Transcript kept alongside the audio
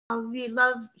We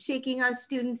love shaking our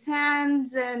students'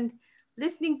 hands and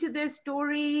listening to their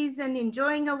stories and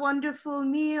enjoying a wonderful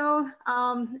meal.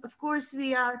 Of course,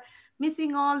 we are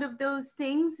missing all of those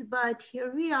things, but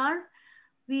here we are.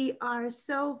 We are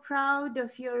so proud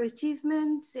of your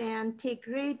achievements and take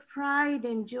great pride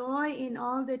and joy in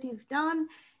all that you've done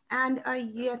and are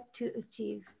yet to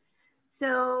achieve.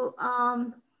 So,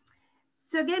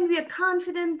 so again, we are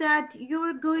confident that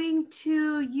you're going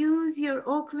to use your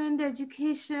Oakland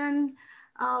education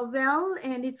well,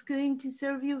 and it's going to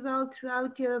serve you well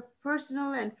throughout your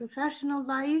personal and professional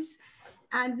lives.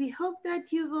 And we hope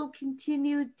that you will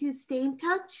continue to stay in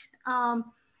touch,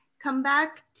 come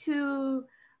back to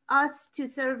us to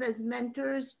serve as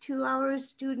mentors to our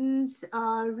students,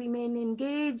 remain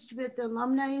engaged with the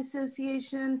Alumni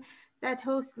Association that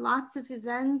hosts lots of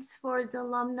events for the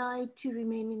alumni to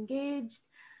remain engaged.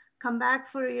 Come back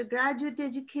for your graduate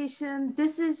education.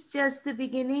 This is just the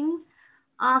beginning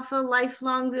of a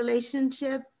lifelong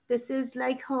relationship. This is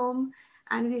like home,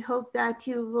 and we hope that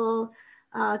you will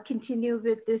continue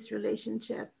with this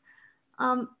relationship.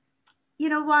 You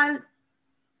know, while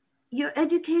your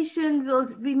education will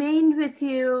remain with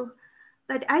you,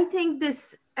 but I think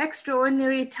this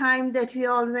extraordinary time that we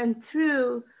all went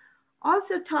through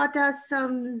also taught us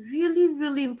some really,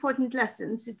 really important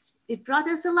lessons. It brought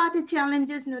us a lot of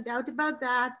challenges, no doubt about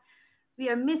that. We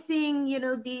are missing, you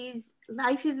know, these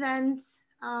life events,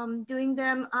 doing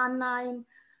them online,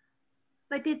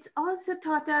 but it's also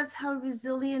taught us how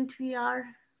resilient we are.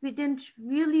 We didn't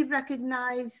really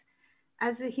recognize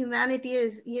as a humanity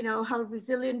is, you know, how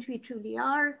resilient we truly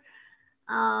are,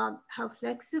 how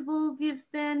flexible we've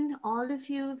been. All of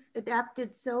you have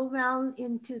adapted so well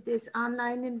into this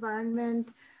online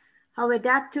environment, how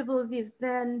adaptable we've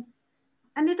been.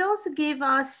 And it also gave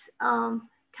us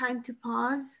time to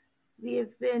pause. We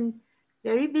have been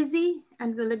very busy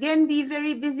and will again be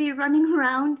very busy running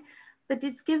around, but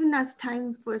it's given us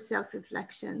time for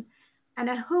self-reflection. And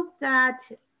I hope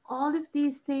that all of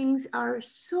these things are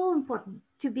so important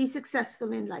to be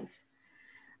successful in life.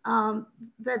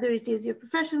 Whether it is your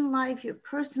professional life, your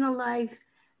personal life,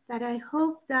 that I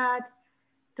hope that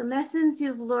the lessons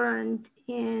you've learned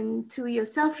through your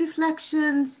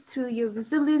self-reflections, through your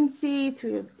resiliency,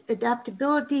 through your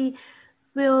adaptability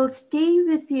will stay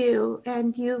with you,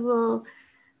 and you will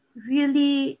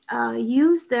really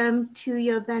use them to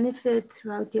your benefit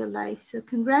throughout your life. So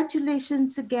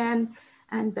congratulations again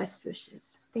and best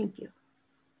wishes. Thank you.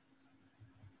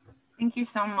 Thank you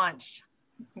so much,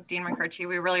 Dean McCurchie.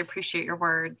 We really appreciate your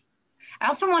words. I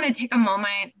also want to take a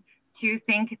moment to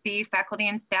thank the faculty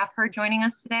and staff for joining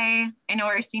us today. I know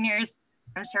our seniors,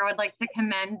 I'm sure, would like to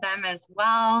commend them as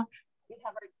well. We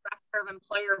have our Director of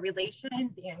Employer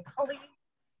Relations, Ian Cully.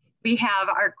 We have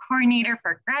our Coordinator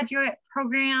for Graduate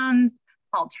Programs,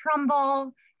 Paul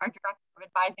Trumbull, our Director of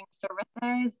Advising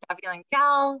Services, Debbie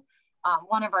Langell,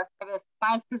 one of our previous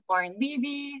advisors, Lauren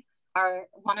Levy,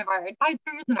 one of our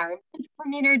advisors and our events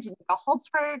coordinator, Janika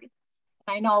Holtzberg.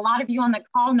 I know a lot of you on the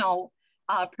call know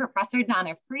Professor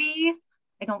Donna Free.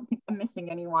 I don't think I'm missing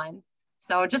anyone.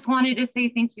 So just wanted to say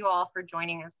thank you all for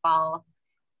joining as well.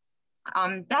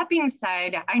 That being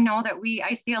said, I know that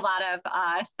I see a lot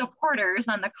of supporters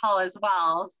on the call as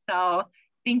well. So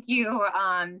thank you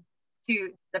to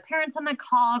the parents on the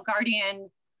call,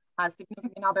 guardians,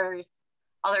 significant others,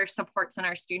 other supports in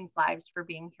our students' lives for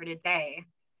being here today.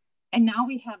 And now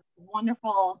we have the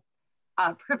wonderful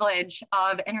privilege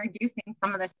of introducing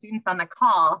some of the students on the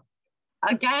call.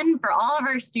 Again, for all of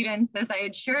our students, as I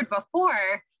had shared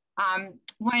before,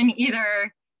 when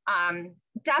either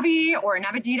Debbie or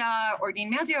Navidita or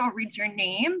Dean Mazzio reads your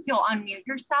name, you'll unmute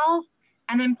yourself,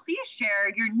 and then please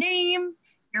share your name,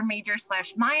 your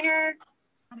major/minor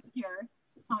here,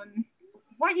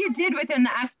 what you did within the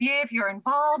SBA if you're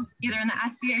involved, either in the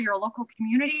SBA or your local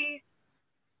community,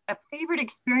 a favorite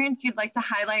experience you'd like to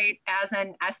highlight as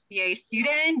an SBA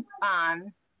student,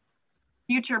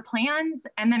 future plans,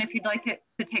 and then if you'd like it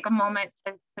to take a moment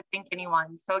to thank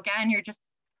anyone. So again, you're just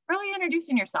really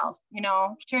introducing yourself, you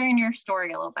know, sharing your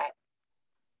story a little bit.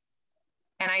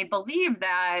 And I believe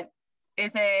that,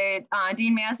 is it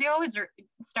Dean Mazzio is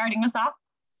starting us off?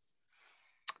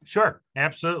 Sure,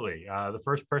 absolutely. The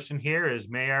first person here is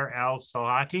Mayor Al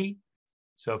Salaki.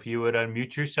 So if you would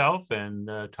unmute yourself and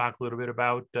talk a little bit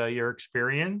about your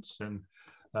experience and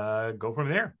go from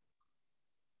there.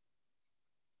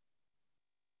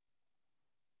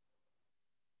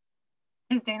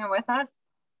 Is Dana with us?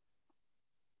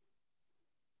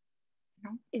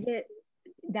 Is it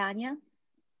Danya?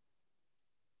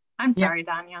 I'm sorry,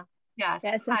 Danya. Yes.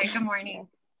 Yes. Hi, Okay. good morning.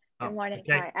 Good morning.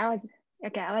 Okay. Hi.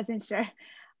 I wasn't sure.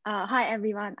 Hi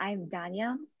everyone. I'm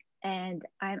Danya. and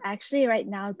I'm actually right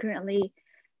now currently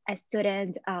a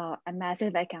student, a Master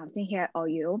of Accounting here at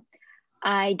OU.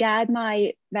 I got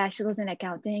my bachelor's in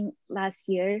accounting last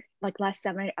year, like last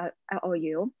summer at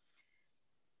OU.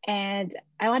 And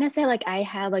I want to say like I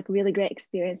had like really great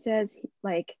experiences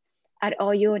like at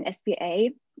OU and SPA,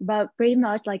 but pretty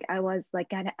much like I was like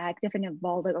kind of active and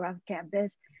involved like around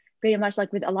campus, pretty much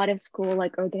like with a lot of school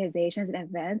like organizations and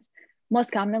events.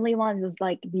 Most commonly one was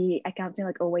like the accounting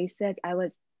like Oasis. I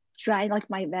was trying like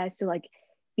my best to like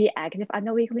be active on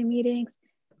the weekly meetings,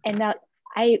 and that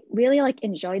I really like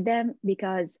enjoyed them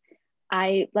because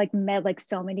I like met like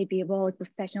so many people, like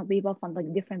professional people from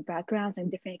like different backgrounds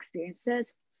and different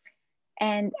experiences.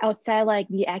 And outside like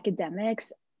the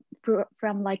academics,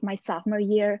 from like my sophomore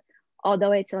year all the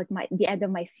way to like the end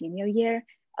of my senior year,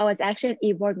 I was actually an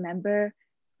e-board member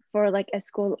for like a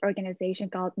school organization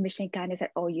called Mission Kindness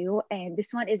at OU. And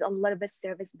this one is a little bit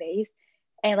service-based.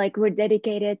 And like we're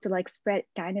dedicated to like spread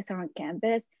kindness around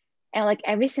campus. And like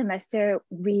every semester,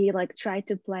 we like try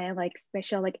to plan like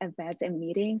special like events and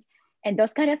meetings. And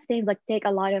those kind of things like take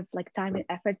a lot of like time and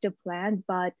effort to plan,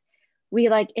 but we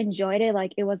like enjoyed it.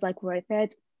 Like it was like worth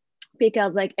it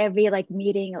because like every like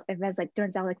meeting or events like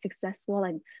turns out like successful,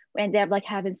 and we ended up like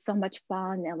having so much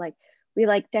fun, and like we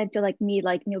like tend to like meet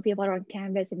like new people around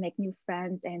campus and make new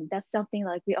friends, and that's something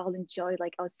like we all enjoy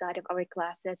like outside of our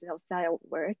classes and outside of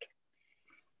work.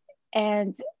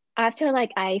 And after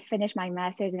like I finished my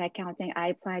master's in accounting,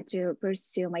 I plan to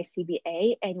pursue my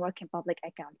CBA and work in public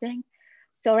accounting.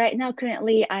 So right now,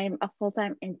 currently, I'm a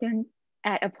full-time intern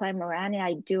at Applied Moran, and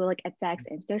I do like a tax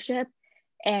internship.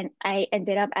 And I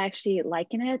ended up actually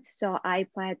liking it. So I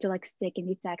plan to like stick in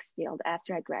the tax field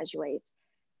after I graduate.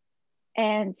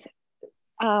 And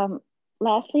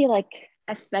lastly, like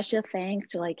a special thanks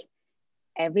to like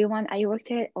everyone I worked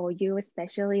at, or you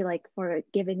especially, like for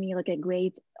giving me like a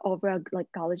great overall like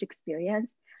college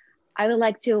experience. I would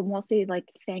like to mostly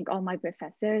like thank all my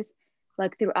professors,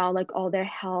 like throughout like all their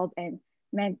help and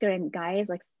mentor and guides,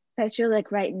 like especially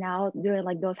like right now during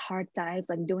like those hard times,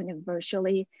 like doing it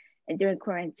virtually and during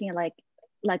quarantine, like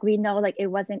we know like it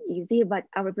wasn't easy, but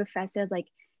our professors like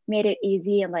made it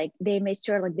easy, and like they made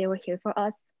sure like they were here for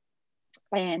us.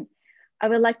 And I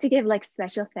would like to give like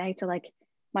special thanks to like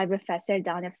my professor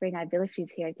Donna Freen. I believe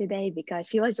she's here today because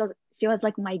she was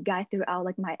like my guide throughout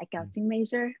like my accounting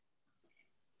major.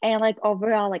 And like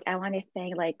overall, like I want to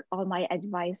thank like all my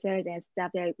advisors and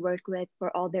staff that I worked with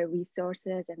for all their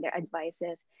resources and their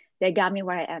advices that got me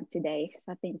where I am today.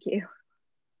 So thank you.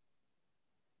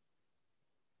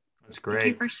 That's great.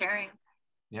 Thank you for sharing.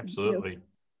 Absolutely.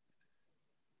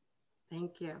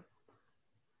 Thank you.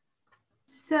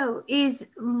 So is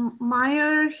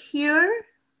Meyer here?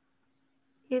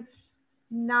 If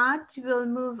not, we'll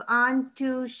move on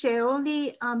to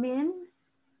Sheoli Amin.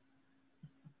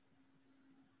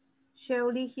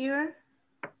 Sheoli here?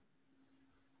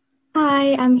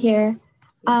 Hi, I'm here.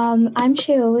 I'm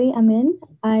Sheoli Amin.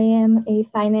 I am a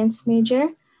finance major.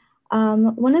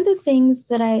 One of the things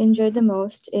that I enjoyed the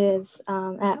most is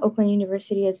at Oakland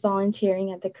University is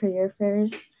volunteering at the career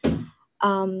fairs,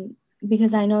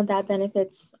 because I know that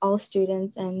benefits all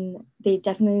students and they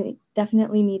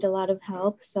definitely need a lot of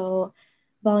help. So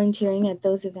volunteering at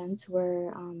those events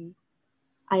where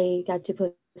I got to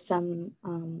put some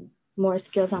more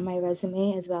skills on my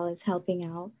resume, as well as helping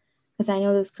out, because I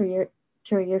know those career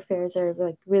fairs are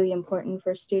like really important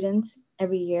for students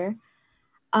every year.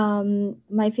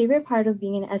 My favorite part of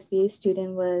being an SBA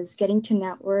student was getting to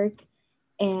network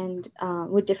and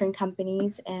with different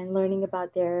companies and learning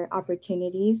about their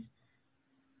opportunities.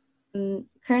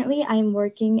 Currently, I'm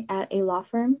working at a law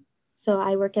firm. So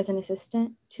I work as an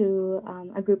assistant to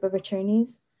a group of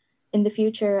attorneys. In the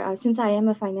future, since I am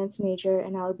a finance major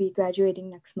and I'll be graduating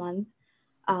next month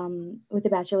with a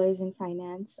bachelor's in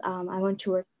finance, I want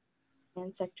to work in the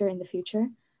finance sector in the future.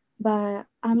 But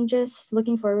I'm just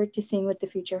looking forward to seeing what the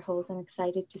future holds. I'm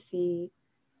excited to see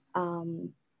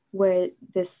where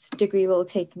this degree will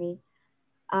take me.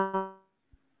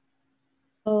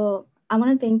 So I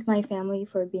want to thank my family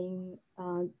for being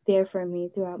there for me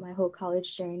throughout my whole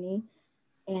college journey,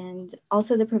 and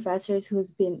also the professors who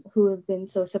have been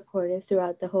so supportive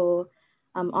throughout the whole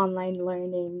online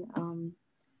learning,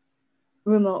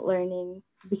 remote learning,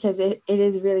 because it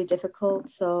is really difficult.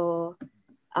 So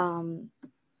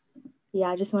yeah,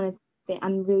 I just want to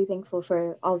I'm really thankful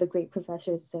for all the great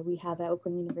professors that we have at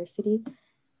Oakland University.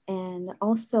 And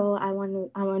also I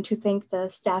want to thank the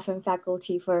staff and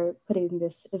faculty for putting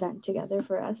this event together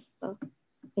for us. So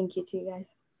thank you to you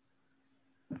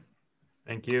guys.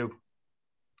 Thank you.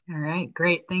 All right,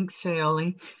 great. Thanks,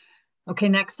 Sheoli. Okay,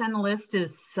 next on the list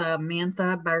is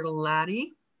Samantha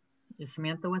Bartolotti. Is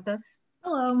Samantha with us?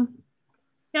 Hello.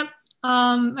 Yep.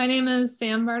 My name is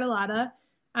Sam Bartolotta.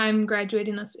 I'm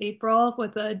graduating this April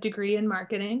with a degree in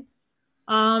marketing.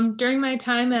 During my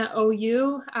time at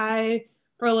OU, I,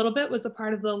 for a little bit, was a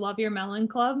part of the Love Your Melon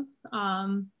Club,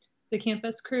 the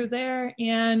campus crew there,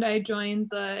 and I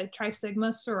joined the Tri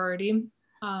Sigma sorority.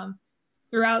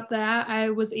 Throughout that,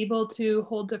 I was able to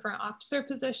hold different officer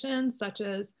positions, such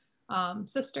as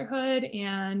sisterhood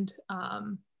and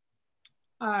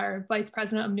our vice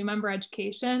president of new member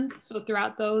education. So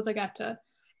throughout those, I got to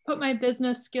put my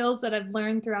business skills that I've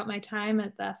learned throughout my time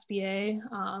at the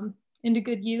SBA into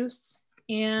good use.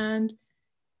 And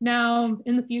now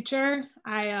in the future,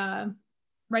 right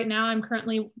now I'm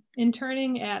currently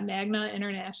interning at Magna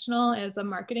International as a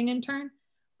marketing intern.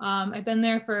 I've been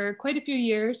there for quite a few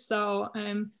years, so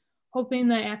I'm hoping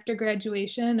that after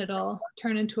graduation, it'll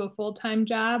turn into a full-time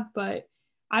job. But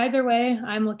either way,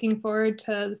 I'm looking forward to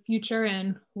the future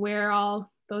and where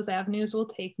all those avenues will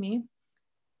take me.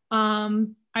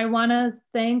 I want to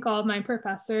thank all of my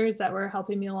professors that were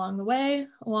helping me along the way,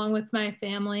 along with my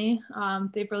family.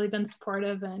 They've really been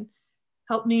supportive and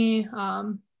helped me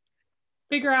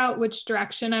figure out which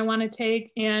direction I want to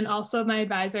take. And also my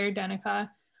advisor, Danica.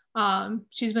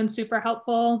 She's been super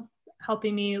helpful,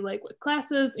 helping me like with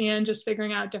classes and just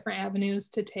figuring out different avenues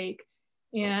to take.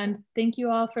 And thank you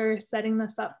all for setting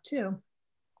this up too.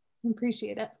 I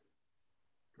appreciate it.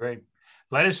 Great.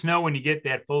 Let us know when you get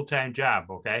that full-time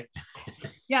job, okay?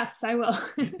 Yes, I will.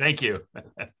 Thank you.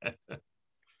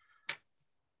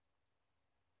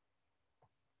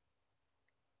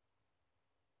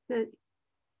 Good.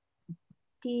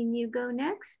 Dean, you go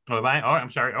next. Oh, am I? Oh, I'm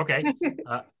sorry. Okay.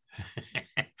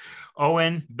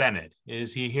 Owen Bennett,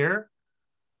 is he here?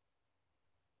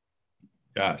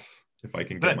 Yes, if I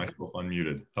can get myself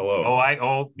unmuted.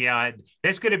 Hello. Yeah.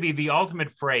 That's going to be the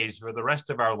ultimate phrase for the rest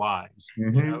of our lives.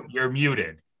 Mm-hmm. You know, you're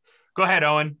muted. Go ahead,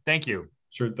 Owen. Thank you.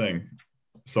 Sure thing.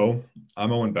 So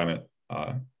I'm Owen Bennett,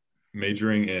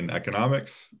 majoring in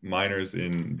economics, minors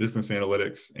in business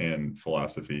analytics and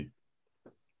philosophy.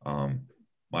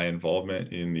 My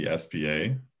involvement in the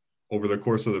SBA over the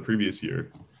course of the previous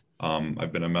year,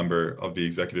 I've been a member of the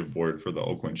executive board for the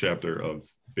Oakland chapter of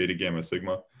Beta Gamma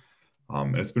Sigma.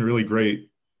 And it's been really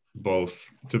great both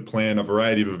to plan a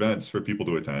variety of events for people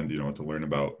to attend, you know, to learn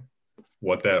about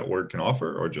what that work can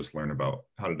offer or just learn about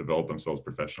how to develop themselves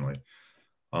professionally.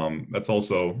 That's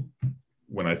also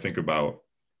when I think about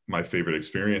my favorite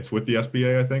experience with the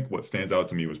SBA, I think what stands out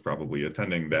to me was probably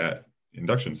attending that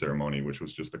induction ceremony, which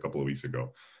was just a couple of weeks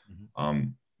ago. Mm-hmm.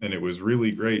 And it was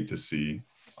really great to see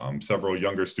several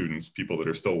younger students, people that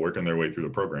are still working their way through the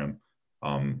program,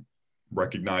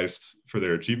 recognized for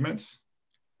their achievements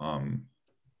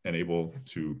and able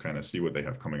to kind of see what they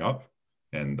have coming up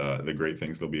and the great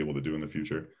things they'll be able to do in the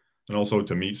future. And also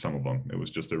to meet some of them. It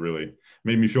was just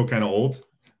made me feel kind of old,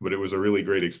 but it was a really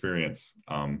great experience.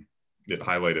 It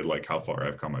highlighted like how far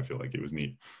I've come. I feel like it was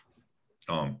neat.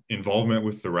 Involvement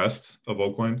with the rest of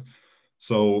Oakland.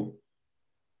 So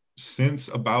since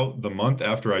about the month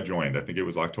after I joined, I think it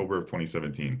was October of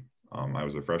 2017, I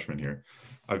was a freshman here.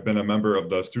 I've been a member of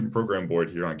the student program board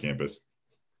here on campus.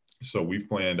 So we've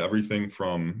planned everything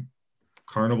from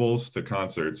carnivals to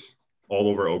concerts all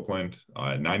over Oakland,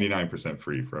 99%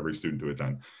 free for every student to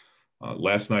attend.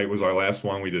 Last night was our last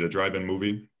one. We did a drive-in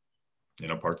movie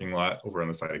in a parking lot over on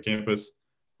the side of campus.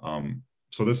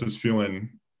 So this is feeling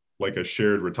like a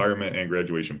shared retirement and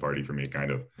graduation party for me,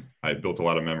 kind of. I built a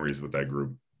lot of memories with that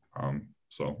group.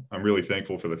 So I'm really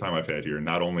thankful for the time I've had here,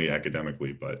 not only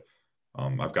academically, but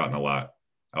I've gotten a lot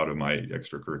out of my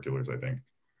extracurriculars, I think.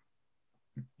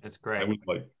 That's great.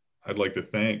 I'd like to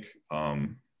thank,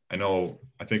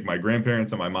 I think my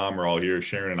grandparents and my mom are all here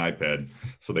sharing an iPad,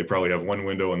 so they probably have one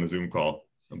window in the Zoom call,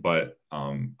 but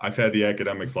I've had the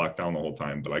academics locked down the whole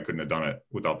time, but I couldn't have done it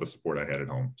without the support I had at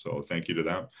home. So thank you to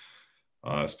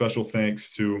them. Special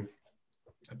thanks to,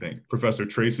 I think, Professor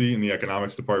Tracy in the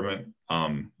economics department.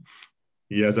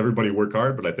 He has everybody work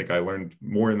hard, but I think I learned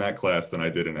more in that class than I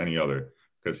did in any other,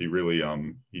 because he really,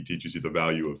 he teaches you the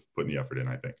value of putting the effort in,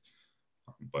 I think.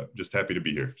 But just happy to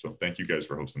be here. So thank you guys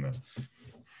for hosting this.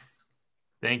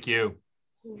 Thank you.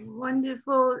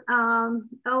 Wonderful,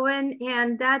 Owen.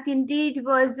 And that indeed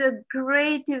was a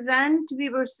great event. We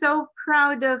were so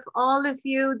proud of all of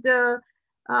you.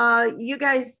 You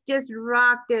guys just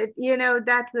rocked it. You know,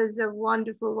 that was a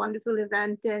wonderful, wonderful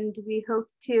event. And we hope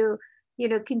to, you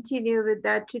know, continue with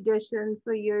that tradition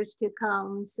for years to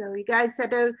come. So you guys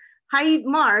set a high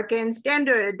mark and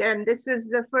standard. And this was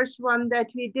the first one that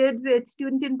we did with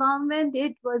student involvement.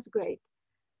 It was great.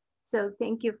 So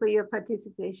thank you for your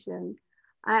participation.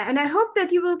 And I hope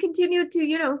that you will continue to,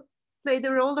 you know, play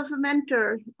the role of a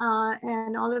mentor,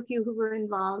 and all of you who were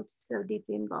involved, so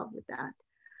deeply involved with that.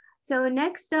 So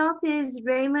next up is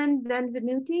Raymond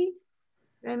Benvenuti.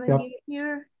 Raymond, Yep. you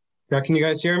here? Yeah, can you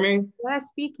guys hear me?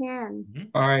 Yes, we can.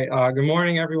 All right, good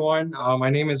morning, everyone. My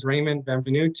name is Raymond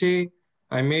Benvenuti.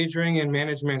 I'm majoring in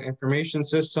Management Information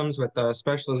Systems with a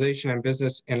specialization in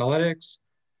Business Analytics.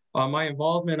 My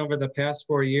involvement over the past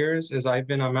 4 years is I've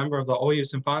been a member of the OU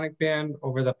Symphonic Band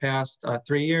over the past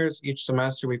 3 years. Each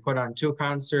semester we put on 2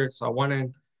 concerts, one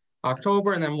in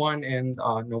October and then one in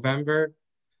November.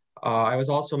 I was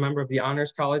also a member of the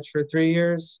Honors College for 3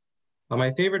 years.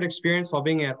 My favorite experience while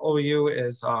being at OU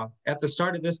is at the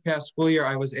start of this past school year,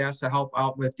 I was asked to help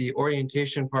out with the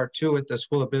orientation part 2 at the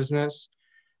School of Business,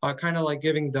 kind of like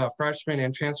giving the freshmen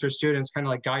and transfer students kind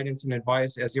of like guidance and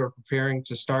advice as they were preparing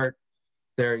to start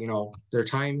their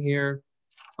time here.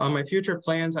 My future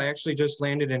plans, I actually just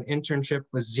landed an internship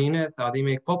with Zenith. They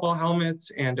make football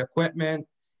helmets and equipment,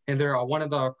 and they're one of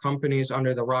the companies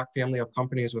under the Rock family of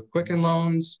companies with Quicken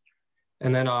Loans.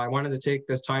 And then I wanted to take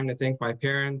this time to thank my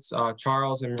parents,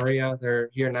 Charles and Maria. They're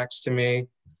here next to me.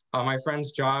 My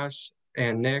friends Josh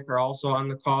and Nick are also on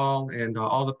the call, and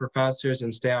all the professors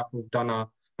and staff who've done an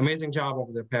amazing job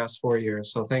over the past 4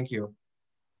 years. So thank you.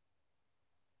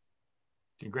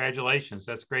 Congratulations.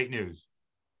 That's great news.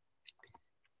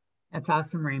 That's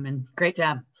awesome, Raymond. Great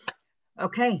job.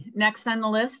 Okay, next on the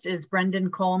list is Brendan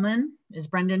Coleman. Is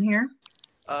Brendan here?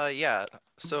 Yeah.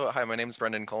 So hi, my name is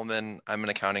Brendan Coleman. I'm an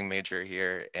accounting major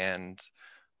here, and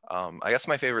I guess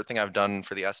my favorite thing I've done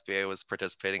for the SBA was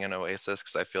participating in OASIS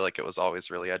because I feel like it was always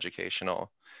really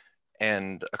educational.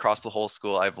 And across the whole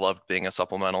school, I've loved being a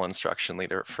supplemental instruction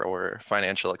leader for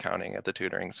financial accounting at the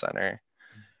Tutoring Center.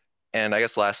 And I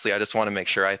guess lastly, I just want to make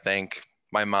sure I thank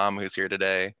my mom who's here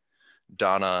today,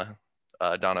 Donna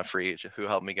Free, who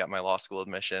helped me get my law school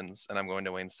admissions, and I'm going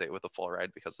to Wayne State with a full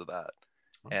ride because of that.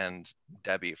 And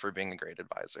Debbie for being a great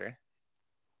advisor.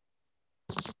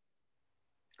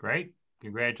 Great.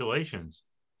 Congratulations.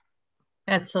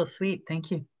 That's so sweet. Thank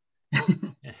you.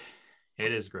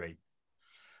 It is great.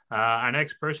 Our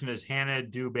next person is Hannah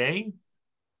Dubé.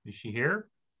 Is she here?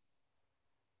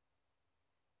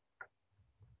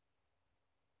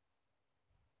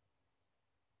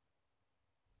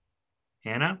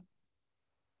 Hannah?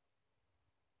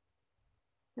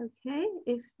 Okay,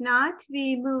 if not,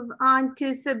 we move on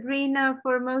to Sabrina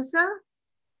Formosa.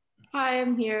 Hi,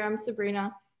 I'm here. I'm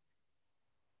Sabrina.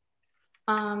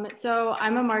 So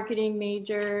I'm a marketing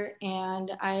major,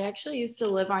 and I actually used to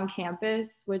live on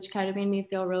campus, which kind of made me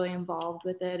feel really involved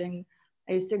with it. And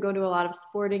I used to go to a lot of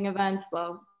sporting events.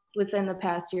 Well, within the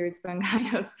past year, it's been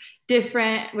kind of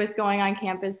different with going on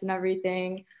campus and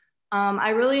everything. I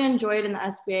really enjoyed in the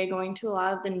SBA going to a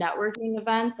lot of the networking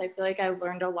events. I feel like I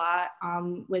learned a lot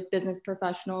with business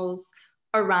professionals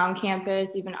around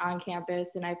campus, even on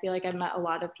campus. And I feel like I met a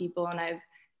lot of people, and I've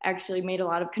actually made a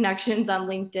lot of connections on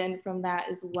LinkedIn from that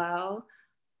as well.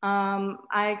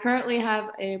 I currently have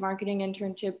a marketing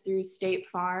internship through State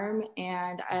Farm,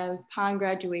 and upon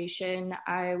graduation,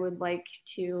 I would like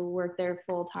to work there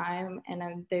full time,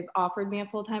 and they've offered me a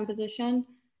full-time position.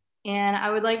 And I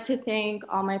would like to thank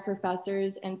all my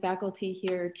professors and faculty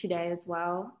here today as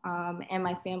well, and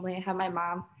my family. I have my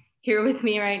mom here with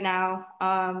me right now.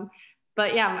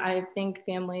 But yeah, I think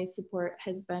family support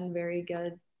has been very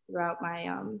good throughout my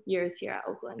years here at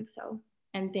Oakland. So,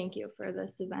 and thank you for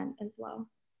this event as well.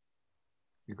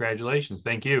 Congratulations.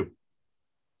 Thank you.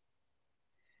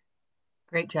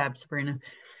 Great job, Sabrina.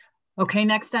 Okay,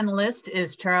 next on the list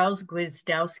is Charles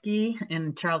Gwizdowski.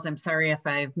 And Charles, I'm sorry if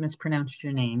I've mispronounced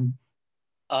your name.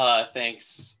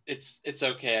 Thanks. It's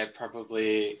okay.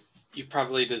 You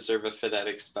probably deserve a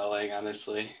phonetic spelling,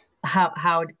 honestly.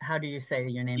 How do you say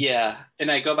your name? Yeah, and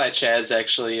I go by Chaz,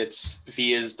 actually. It's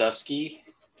Gwizdowski.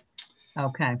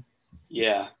 Okay.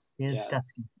 Yeah.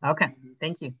 Gwizdowski. Okay,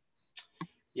 thank you.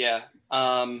 Yeah.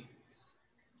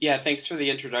 Yeah, thanks for the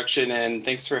introduction, and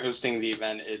thanks for hosting the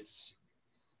event. It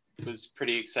was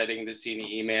pretty exciting to see an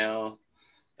email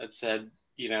that said,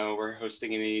 we're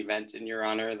hosting an event in your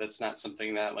honor. That's not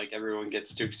something that like everyone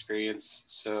gets to experience.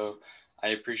 So I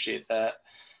appreciate that.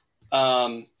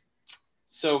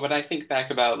 So when I think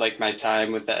back about like my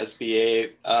time with the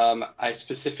SBA, I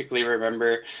specifically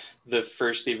remember the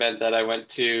first event that I went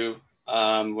to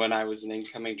when I was an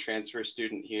incoming transfer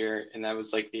student here. And that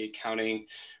was like the accounting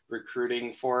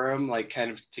recruiting forum, like kind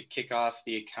of to kick off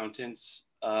the accountants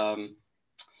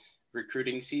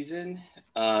recruiting season.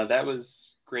 That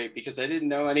was great because I didn't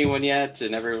know anyone yet,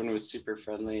 and everyone was super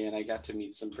friendly, and I got to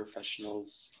meet some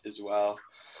professionals as well.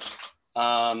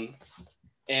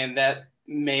 And that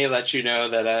may let you know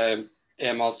that I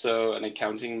am also an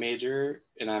accounting major,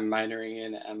 and I'm minoring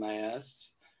in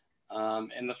MIS.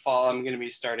 In the fall, I'm going to be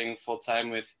starting full-time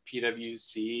with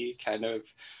PwC, kind of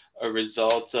a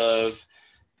result of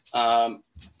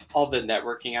all the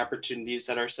networking opportunities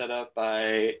that are set up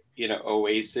by,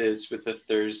 OASIS with the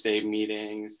Thursday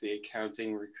meetings, the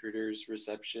accounting recruiters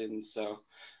reception. So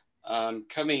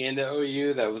coming into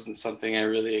OU, that wasn't something I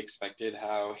really expected,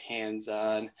 how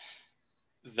hands-on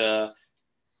the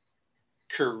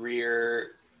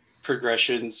career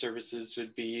progression services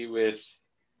would be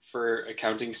for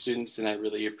accounting students, and I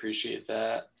really appreciate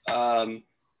that.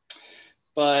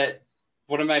 But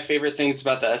one of my favorite things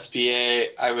about the SBA,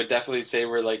 I would definitely say,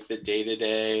 were like the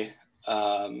day-to-day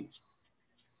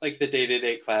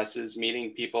classes,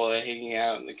 meeting people, hanging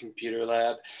out in the computer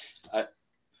lab.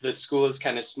 The school is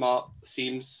kind of small,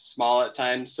 seems small at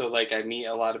times. So like I meet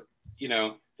a lot of,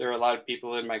 there are a lot of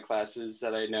people in my classes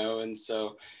that I know. And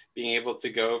so being able to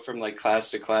go from like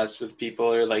class to class with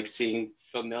people or like seeing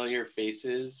familiar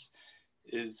faces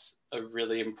is a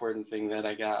really important thing that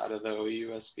I got out of the OU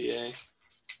SBA.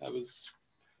 That was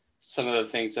some of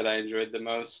the things that I enjoyed the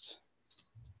most.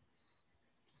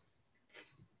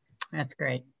 That's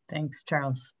great. Thanks,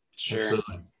 Charles. Sure.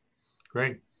 Absolutely.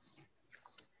 Great.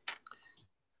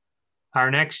 Our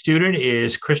next student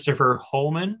is Christopher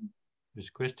Holman. Is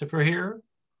Christopher here?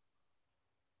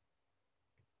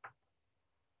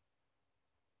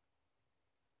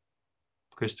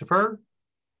 Christopher?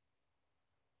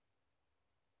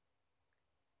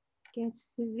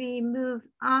 Guess we move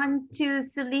on to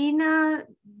Selena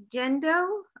Gendo.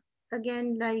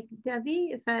 Again, like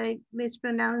Debbie, if I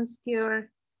mispronounced your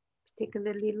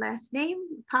particularly last name,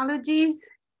 apologies.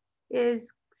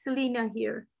 Is Selena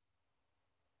here?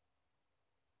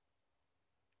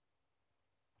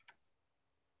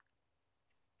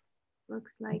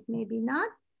 Looks like maybe not.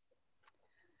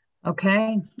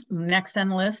 Okay, next on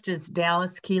the list is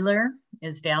Dallas Keeler.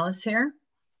 Is Dallas here?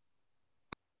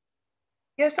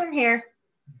 Yes, I'm here.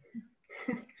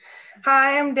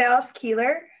 Hi, I'm Dallas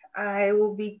Keeler. I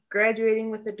will be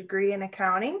graduating with a degree in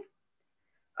accounting.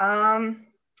 One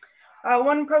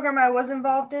program I was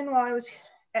involved in while I was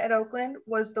at Oakland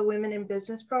was the Women in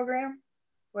Business program,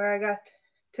 where I got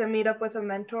to meet up with a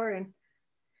mentor and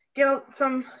get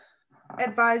some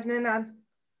advisement on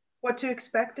what to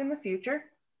expect in the future.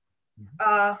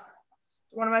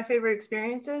 One of my favorite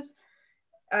experiences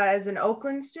as an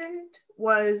Oakland student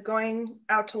was going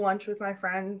out to lunch with my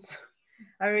friends.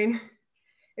 I mean,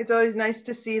 it's always nice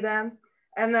to see them.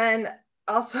 And then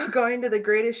also going to the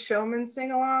Greatest Showman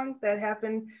sing-along that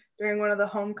happened during one of the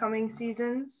homecoming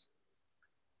seasons.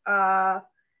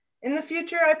 In the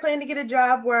future, I plan to get a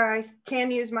job where I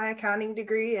can use my accounting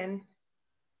degree and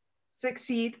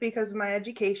succeed because of my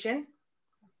education.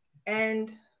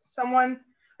 And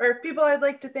people I'd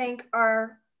like to thank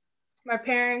are my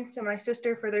parents and my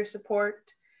sister for their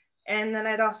support. And then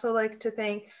I'd also like to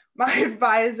thank my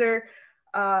advisor,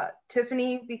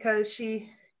 Tiffany, because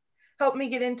she helped me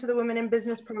get into the Women in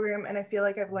Business program, and I feel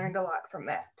like I've learned a lot from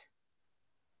that.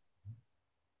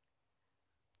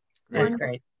 That's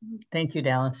great. Thank you,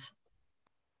 Dallas.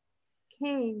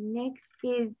 Okay, next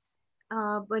is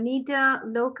Bonita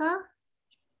Loca.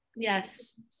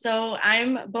 Yes, so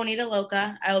I'm Bonita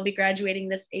Loca. I will be graduating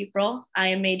this April. I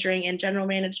am majoring in general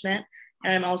management,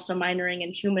 and I'm also minoring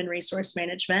in human resource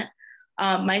management.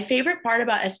 My favorite part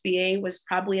about SBA was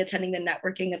probably attending the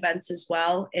networking events as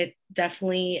well. It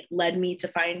definitely led me to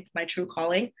find my true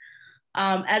calling.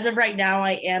 As of right now,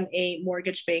 I am a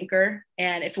mortgage banker.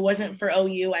 And if it wasn't for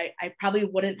OU, I probably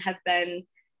wouldn't have been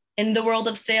in the world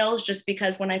of sales, just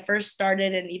because when I first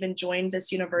started and even joined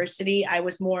this university, I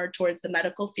was more towards the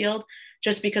medical field,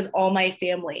 just because all my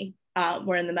family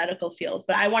were in the medical field.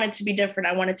 But I wanted to be different.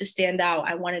 I wanted to stand out.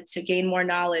 I wanted to gain more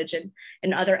knowledge and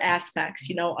in other aspects,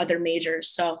 other majors.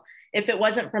 So if it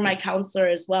wasn't for my counselor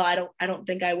as well, I don't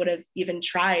think I would have even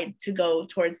tried to go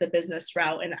towards the business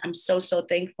route. And I'm so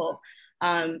thankful.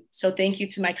 So thank you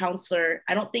to my counselor.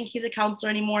 I don't think he's a counselor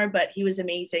anymore, but he was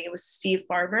amazing. It was Steve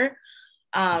Farber.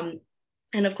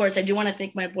 And of course, I do want to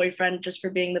thank my boyfriend just for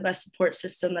being the best support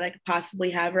system that I could possibly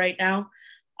have right now.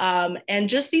 And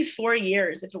just these 4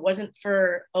 years, if it wasn't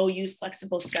for OU's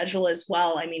flexible schedule as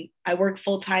well, I mean, I work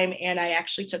full time and I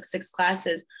actually took 6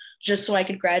 classes just so I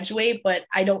could graduate, but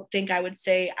I don't think I would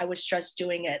say I was just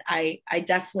doing it. I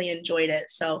definitely enjoyed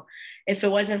it. So if it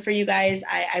wasn't for you guys,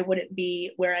 I wouldn't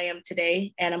be where I am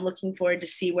today. And I'm looking forward to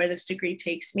see where this degree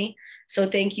takes me. So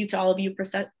thank you to all of you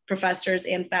professors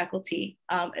and faculty,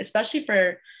 especially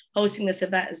for hosting this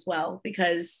event as well,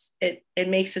 because it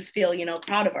makes us feel,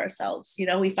 proud of ourselves.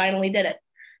 We finally did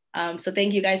it. So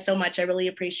thank you guys so much. I really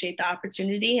appreciate the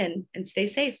opportunity and stay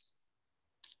safe.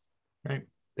 Great.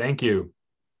 Thank you.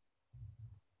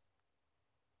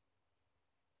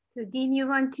 So Dean, you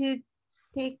want to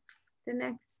take the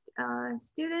next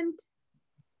student?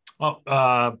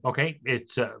 Oh, okay.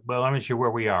 It's, well, I'm not sure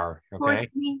where we are, okay?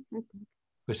 Courtney, I think.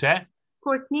 What's that?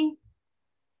 Courtney,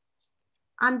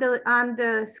 on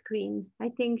the screen. I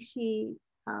think she,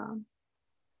 I'm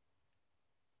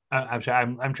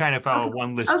sorry, I'm trying to follow okay.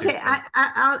 one list. Okay, here.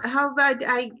 how about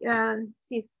I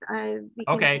see if we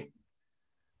can... Okay.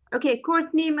 Okay,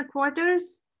 Courtney McQuarters.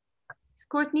 Is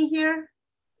Courtney here?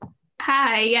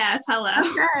 Hi, yes, hello.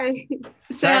 Okay.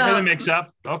 Sorry for the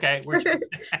mix-up. Okay.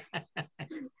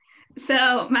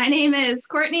 So my name is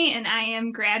Courtney and I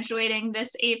am graduating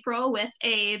this April with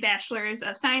a Bachelor's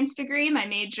of Science degree. My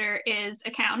major is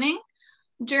accounting.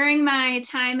 During my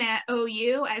time at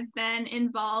OU, I've been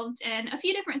involved in a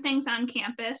few different things on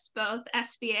campus, both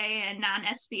SBA and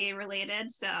non-SBA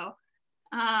related. So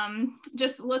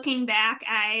just looking back,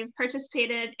 I've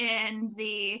participated in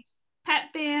the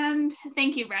pet band.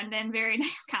 Thank you, Brendan. Very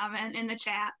nice comment in the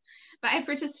chat. But I've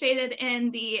participated in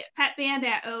the pet band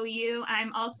at OU.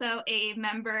 I'm also a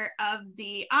member of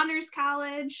the Honors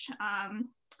College,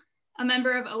 a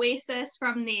member of Oasis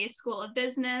from the School of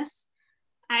Business.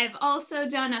 I've also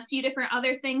done a few different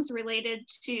other things related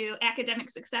to academic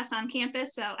success on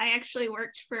campus. So I actually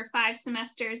worked for 5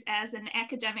 semesters as an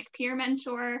academic peer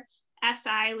mentor,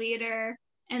 SI leader,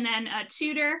 and then a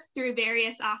tutor through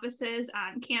various offices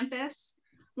on campus.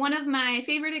 One of my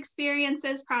favorite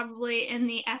experiences probably in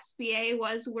the SBA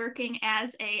was working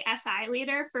as a SI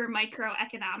leader for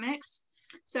microeconomics.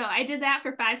 So I did that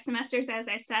for 5 semesters, as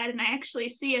I said, and I actually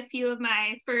see a few of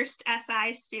my first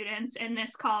SI students in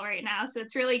this call right now. So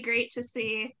it's really great to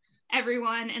see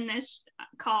everyone in this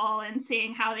call and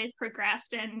seeing how they've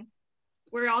progressed, and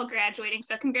we're all graduating.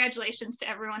 So congratulations to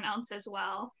everyone else as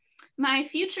well. My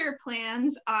future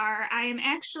plans are I am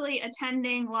actually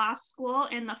attending law school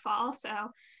in the fall. So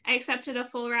I accepted a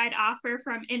full ride offer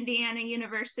from Indiana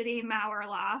University Maurer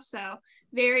Law. So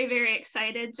very, very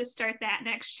excited to start that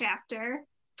next chapter.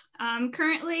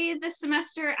 Currently this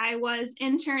semester I was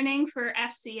interning for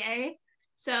FCA.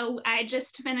 So I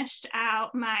just finished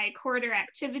out my quarter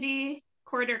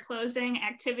closing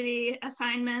activity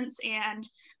assignments, and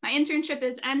my internship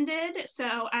is ended.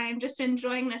 So I'm just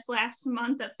enjoying this last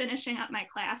month of finishing up my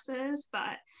classes.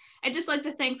 But I'd just like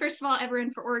to thank, first of all,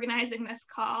 everyone for organizing this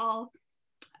call,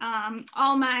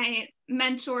 all my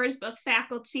mentors, both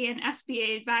faculty and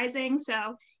SBA advising.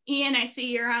 So Ian, I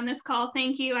see you're on this call.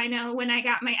 Thank you. I know when I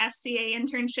got my FCA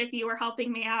internship, you were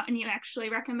helping me out and you actually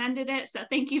recommended it. So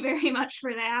thank you very much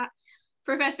for that.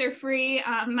 Professor Free,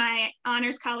 my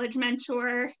honors college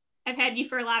mentor. I've had you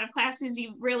for a lot of classes.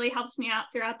 You've really helped me out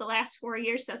throughout the last 4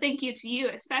 years. So thank you to you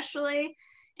especially,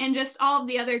 and just all of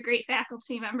the other great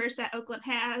faculty members that Oakland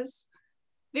has.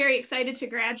 Very excited to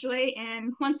graduate.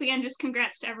 And once again, just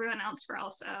congrats to everyone else for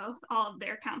also all of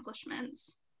their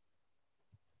accomplishments.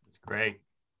 That's great.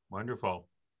 Wonderful.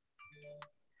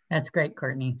 That's great,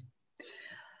 Courtney.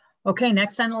 Okay,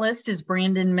 next on the list is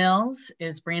Brandon Mills.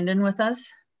 Is Brandon with us?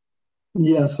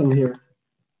 Yes, I'm here.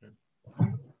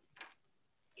 Can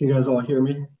you guys all hear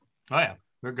me? Oh yeah,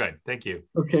 we're good. Thank you.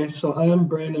 Okay, so I am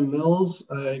Brandon Mills.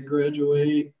 I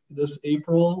graduate this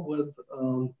April with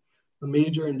a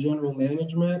major in general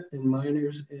management and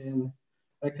minors in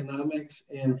economics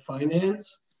and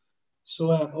finance.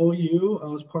 So at OU, I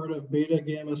was part of Beta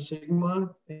Gamma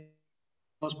Sigma. I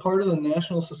was part of the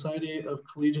National Society of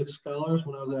Collegiate Scholars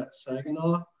when I was at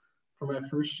Saginaw for my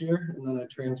first year, and then I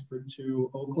transferred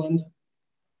to Oakland.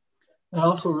 I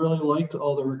also really liked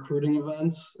all the recruiting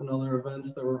events and other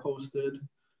events that were hosted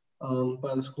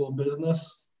by the School of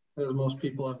Business, as most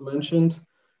people have mentioned.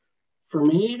 For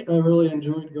me, I really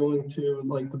enjoyed going to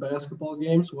like the basketball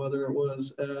games, whether it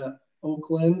was at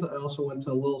Oakland. I also went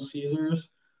to Little Caesars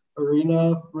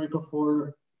Arena right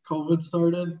before COVID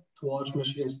started to watch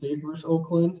Michigan State versus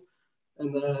Oakland.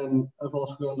 And then I've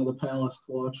also gone to the Palace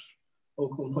to watch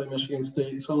Oakland play Michigan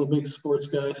State. So I'm a big sports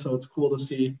guy, so it's cool to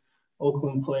see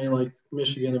Oakland play like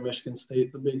Michigan and Michigan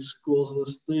State, the big schools of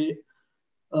the state.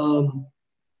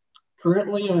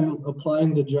 Currently, I'm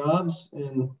applying to jobs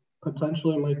and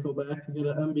potentially might go back to get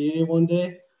an MBA one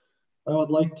day. I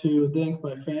would like to thank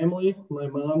my family. My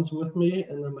mom's with me,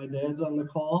 and then my dad's on the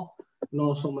call, and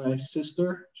also my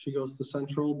sister. She goes to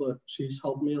Central, but she's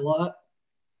helped me a lot.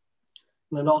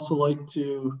 And I'd also like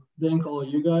to thank all of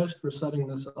you guys for setting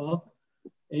this up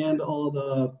and all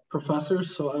the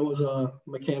professors. So I was a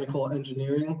mechanical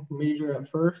engineering major at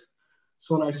first.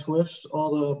 So when I switched,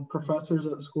 all the professors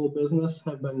at School of Business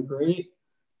have been great,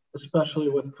 especially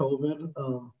with COVID.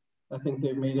 I think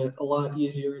they've made it a lot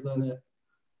easier than it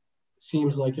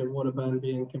seems like it would have been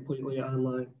being completely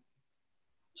online.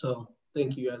 So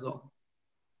thank you guys all.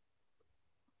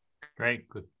 Great,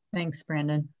 good. Thanks,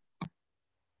 Brandon. I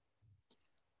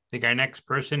think our next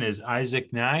person is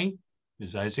Isaac Nye.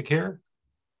 Is Isaac here?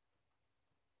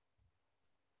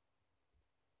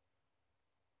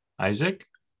 Isaac?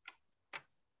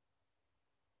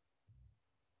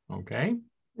 Okay.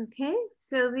 Okay,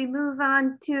 so we move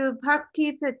on to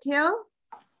Bhakti Patel.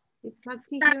 Is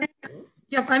Bhakti here?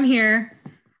 Yep, I'm here.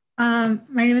 My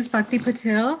name is Bhakti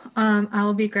Patel. I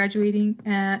will be graduating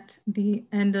at the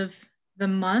end of the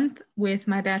month with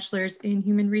my bachelor's in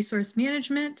human resource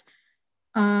management.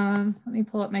 Let me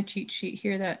pull up my cheat sheet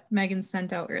here that Megan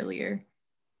sent out earlier.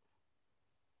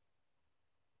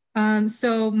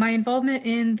 So my involvement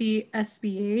in the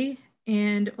SBA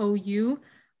and OU,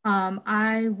 I'm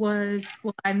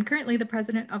currently the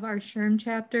president of our SHRM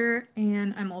chapter,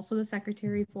 and I'm also the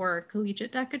secretary for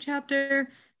Collegiate DECA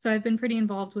chapter. So I've been pretty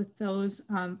involved with those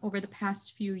over the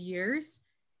past few years.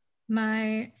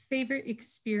 My favorite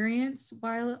experience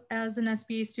while as an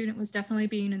SBA student was definitely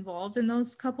being involved in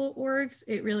those couple orgs.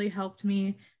 It really helped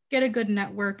me get a good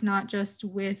network, not just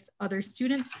with other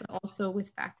students, but also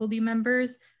with faculty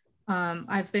members.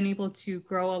 I've been able to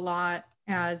grow a lot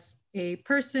as a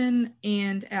person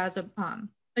and as a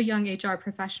young HR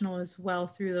professional as well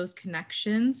through those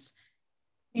connections.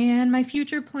 And my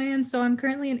future plans, so I'm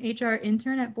currently an HR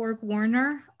intern at Borg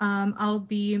Warner. I'll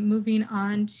be moving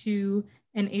on to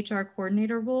an HR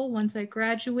coordinator role once I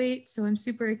graduate, so I'm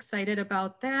super excited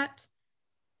about that.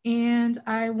 And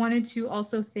I wanted to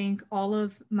also thank all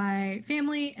of my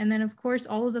family and then of course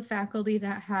all of the faculty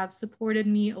that have supported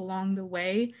me along the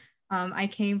way. I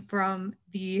came from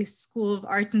the School of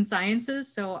Arts and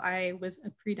Sciences, so I was a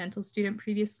pre-dental student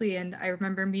previously, and I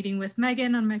remember meeting with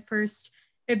Megan on my first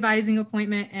advising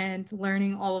appointment and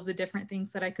learning all of the different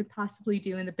things that I could possibly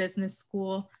do in the business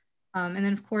school. And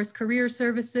then of course, career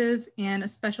services, and a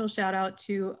special shout out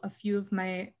to a few of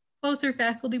my closer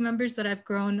faculty members that I've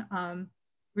grown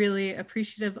really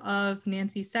appreciative of: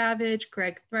 Nancy Savage,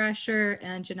 Greg Thrasher,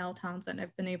 and Janelle Townsend.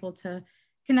 I've been able to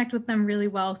connect with them really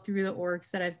well through the orgs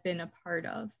that I've been a part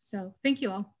of. So thank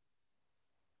you all.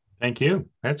 Thank you.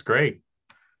 That's great.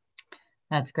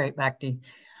 That's great, Bhakti.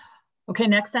 Okay,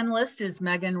 next on the list is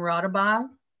Megan Radabaugh.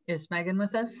 Is Megan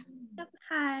with us? Yep.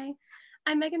 Hi,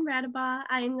 I'm Megan Radabaugh.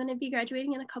 I am going to be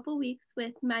graduating in a couple weeks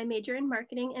with my major in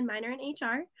marketing and minor in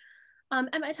HR.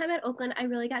 At my time at Oakland, I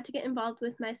really got to get involved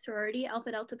with my sorority,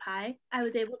 Alpha Delta Pi. I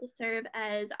was able to serve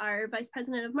as our vice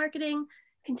president of marketing,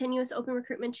 continuous open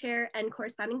recruitment chair, and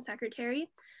corresponding secretary.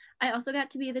 I also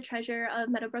got to be the treasurer of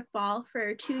Meadowbrook Ball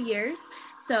for 2 years.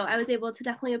 So I was able to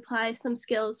definitely apply some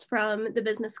skills from the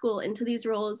business school into these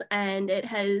roles, and it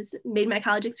has made my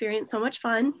college experience so much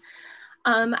fun.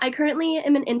 I currently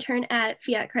am an intern at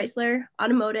Fiat Chrysler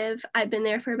Automotive. I've been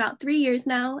there for about 3 years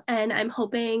now, and I'm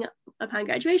hoping upon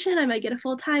graduation, I might get a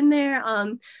full time there.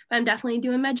 But I'm definitely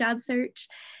doing my job search.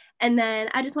 And then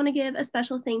I just want to give a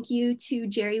special thank you to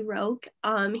Jerry Roque.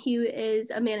 He is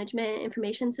a management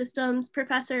information systems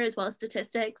professor as well as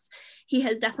statistics. He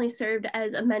has definitely served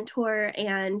as a mentor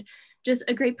and just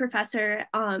a great professor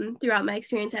throughout my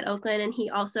experience at Oakland. And he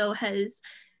also has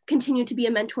continued to be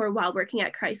a mentor while working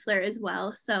at Chrysler as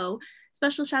well. So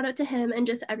special shout out to him and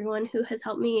just everyone who has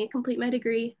helped me complete my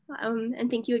degree.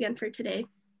 And thank you again for today.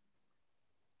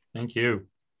 Thank you.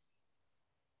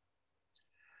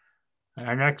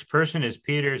 Our next person is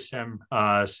Peter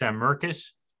Sammerkis.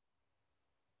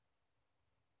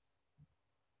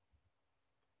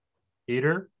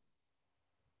 Peter?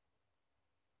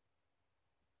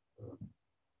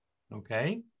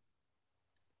 Okay.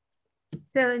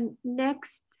 So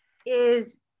next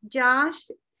is Josh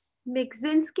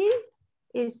Smigzinski.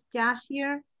 Is Josh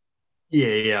here?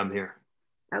 Yeah, I'm here.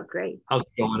 Oh, great. How's it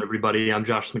going, everybody? I'm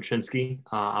Josh Smigzinski.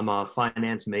 I'm a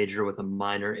finance major with a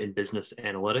minor in business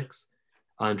analytics.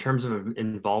 In terms of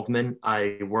involvement,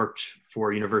 I worked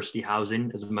for University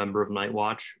Housing as a member of Night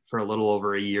Watch for a little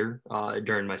over a year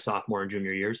during my sophomore and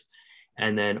junior years.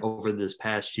 And then over this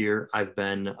past year, I've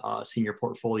been a senior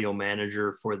portfolio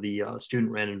manager for the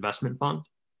Student Ran Investment Fund.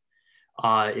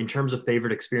 In terms of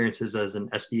favorite experiences as an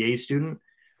SBA student,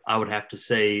 I would have to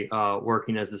say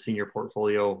working as the senior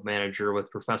portfolio manager with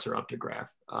Professor Updegraff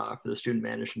for the Student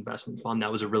Managed Investment Fund.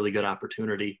 That was a really good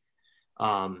opportunity.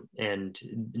 And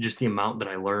just the amount that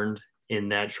I learned in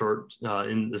that short,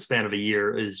 in the span of a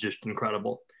year is just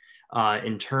incredible.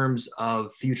 In terms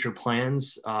of future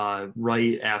plans,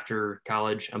 right after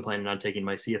college, I'm planning on taking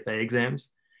my CFA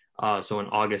exams. So in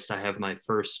August, I have my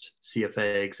first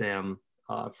CFA exam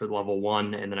for level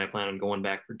 1, and then I plan on going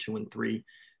back for 2 and 3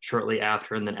 shortly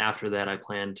after. And then after that, I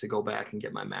plan to go back and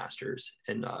get my master's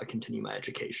and continue my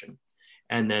education.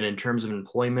 And then in terms of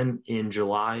employment, in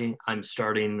July, I'm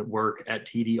starting work at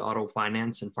TD Auto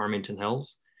Finance in Farmington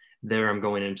Hills. There I'm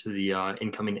going into the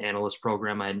incoming analyst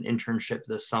program. I had an internship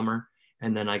this summer,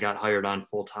 and then I got hired on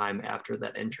full-time after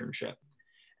that internship.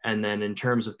 And then in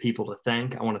terms of people to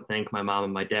thank, I want to thank my mom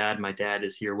and my dad. My dad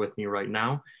is here with me right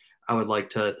now. I would like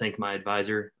to thank my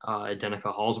advisor,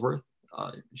 Danica Hallsworth.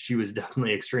 She was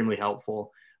definitely extremely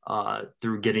helpful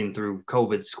through getting through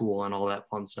COVID school and all that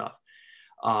fun stuff.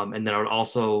 And then I would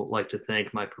also like to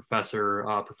thank my professor,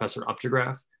 Professor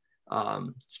Updegraff,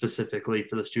 specifically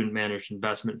for the Student Managed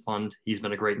Investment Fund. He's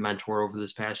been a great mentor over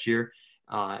this past year.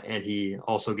 And he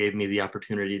also gave me the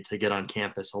opportunity to get on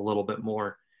campus a little bit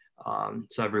more.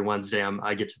 So every Wednesday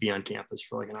I get to be on campus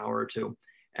for like an hour or two.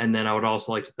 And then I would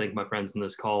also like to thank my friends in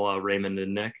this call, Raymond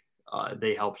and Nick.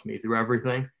 They helped me through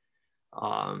everything,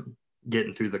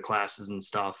 getting through the classes and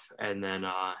stuff, and then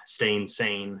staying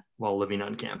sane while living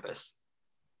on campus.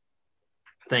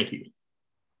 Thank you.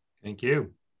 Thank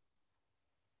you.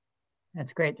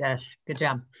 That's great, Josh. Good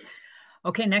job.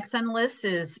 Okay, next on the list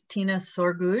is Tina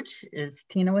Sorguj. Is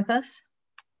Tina with us?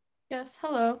 Yes,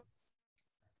 hello.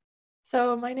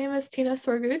 So my name is Tina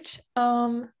Sorguj.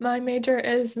 My major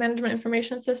is Management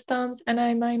Information Systems, and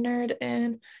I minored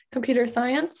in Computer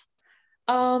Science.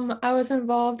 I was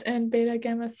involved in Beta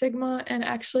Gamma Sigma, and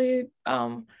actually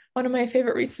one of my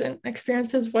favorite recent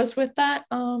experiences was with that.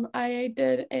 I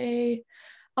did a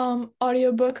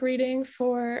audiobook reading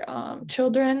for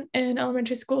children in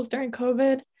elementary schools during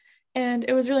COVID, and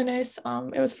it was really nice.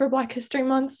 It was for Black History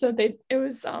Month, so it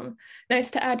was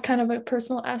nice to add kind of a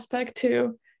personal aspect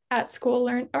to at school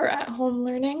or at home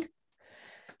learning.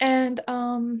 And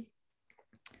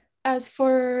as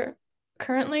for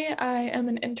currently, I am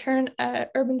an intern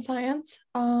at Urban Science,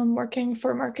 working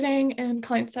for marketing and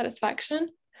client satisfaction.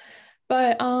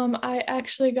 But I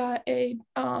actually got a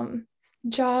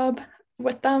job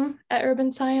with them at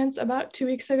Urban Science about 2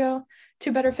 weeks ago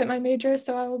to better fit my major.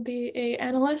 So I will be an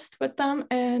analyst with them,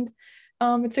 and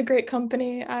it's a great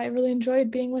company. I really enjoyed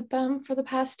being with them for the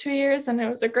past 2 years, and it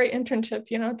was a great internship,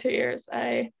 2 years.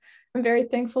 I am very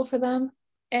thankful for them.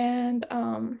 And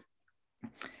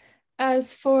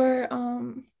as for,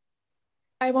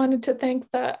 I wanted to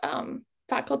thank the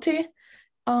faculty.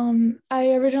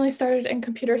 I originally started in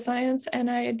computer science, and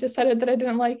I decided that I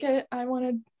didn't like it. I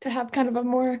wanted to have kind of a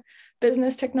more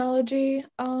business technology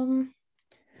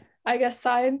I guess,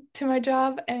 side to my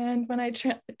job. And when I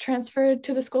transferred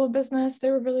to the School of Business, they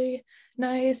were really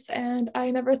nice. And I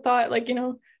never thought,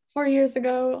 4 years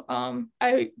ago,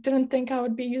 I didn't think I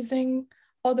would be using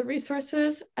all the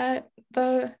resources at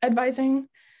the advising.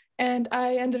 And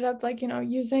I ended up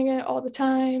using it all the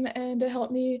time, and it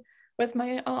helped me with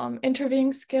my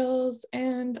interviewing skills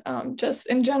and just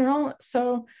in general.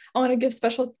 So I want to give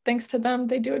special thanks to them.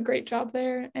 They do a great job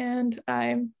there, and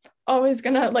I'm always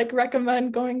gonna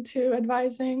recommend going to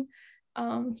advising.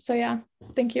 So yeah,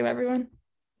 thank you, everyone.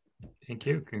 Thank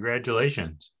you.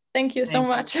 Congratulations. Thank you so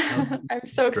much. I'm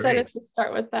so excited to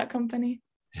start with that company.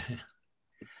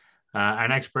 Our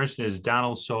next person is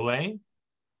Donald Soleil.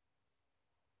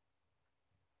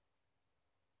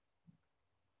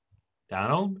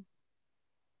 Donald?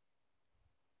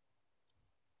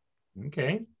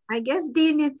 Okay. I guess,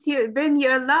 Dean, it's been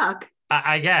your luck.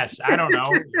 I guess. I don't know.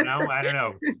 I don't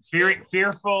know.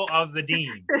 Fearful of the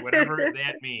dean, whatever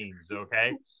that means.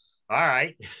 Okay. All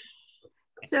right.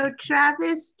 So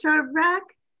Travis Turbrack.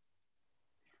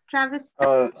 Travis.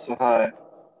 So hi.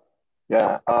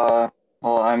 Yeah.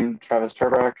 Well, I'm Travis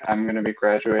Turbrack. I'm going to be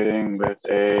graduating with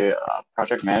a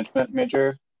project management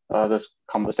major this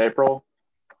April.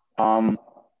 One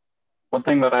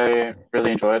thing that I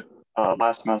really enjoyed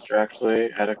last semester,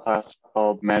 actually, at a class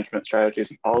called Management Strategies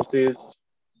and Policies,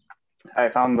 I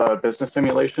found the business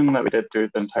simulation that we did through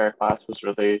the entire class was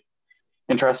really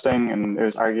interesting, and it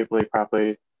was arguably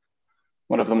probably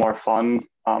one of the more fun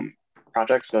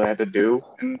projects that I had to do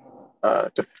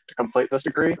to complete this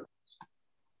degree.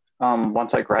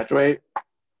 Once I graduate,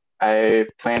 I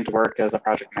plan to work as a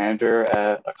project manager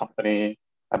at a company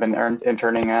I've been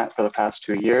interning at for the past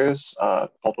 2 years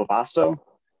called Webasto.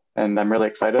 And I'm really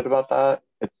excited about that.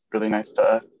 It's really nice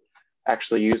to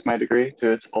actually use my degree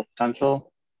to its full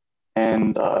potential.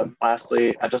 And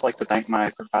lastly, I'd just like to thank my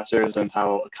professors and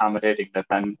how accommodating they've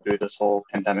been through this whole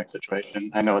pandemic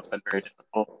situation. I know it's been very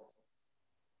difficult.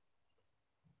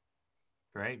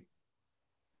 Great.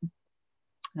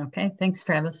 Okay, thanks,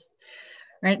 Travis.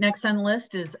 All right, next on the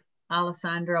list is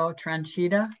Alessandro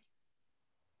Tranchida.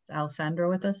 Is Alessandro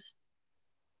with us?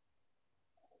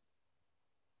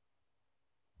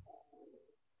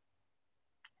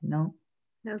 No.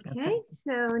 Okay,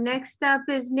 so next up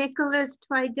is Nicholas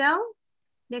Twidell.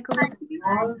 Nicholas?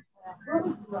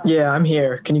 Yeah, I'm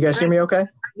here. Can you guys hear me okay?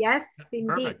 Yes, indeed.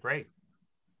 Perfect, great.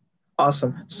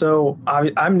 Awesome. So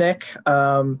I'm Nick.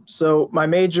 So my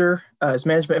major is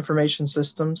Management Information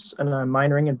Systems, and I'm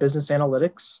minoring in Business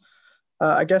Analytics.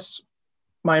 I guess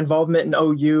my involvement in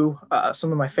OU,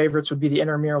 some of my favorites would be the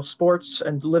intramural sports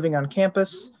and living on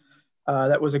campus.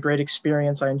 That was a great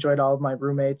experience. I enjoyed all of my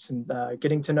roommates and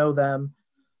getting to know them.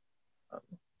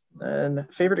 And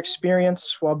favorite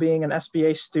experience while being an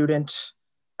SBA student,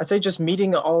 I'd say just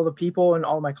meeting all the people in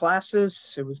all my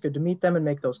classes. It was good to meet them and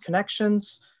make those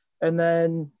connections. And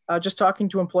then just talking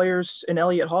to employers in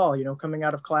Elliott Hall, you know, coming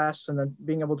out of class and then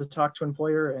being able to talk to an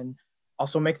employer and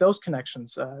also make those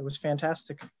connections. It was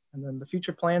fantastic. And then the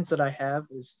future plans that I have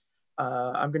is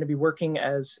I'm going to be working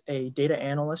as a data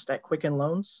analyst at Quicken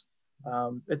Loans.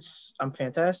 I'm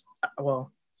fantastic.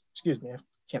 Well, excuse me, I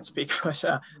can't speak, but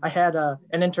I had an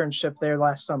internship there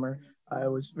last summer. It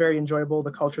was very enjoyable.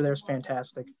 The culture there is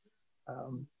fantastic.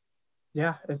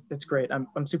 Yeah, it's great.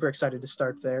 I'm super excited to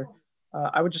start there.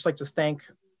 I would just like to thank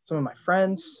some of my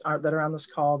friends that are on this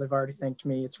call. They've already thanked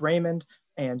me. It's Raymond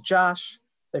and Josh.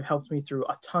 They've helped me through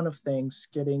a ton of things,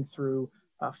 getting through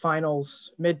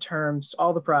finals, midterms,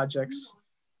 all the projects.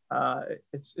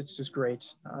 It's just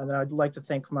great. And I'd like to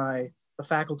thank the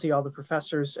faculty, all the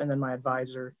professors, and then my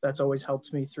advisor. That's always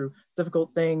helped me through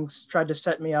difficult things, tried to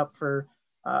set me up for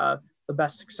the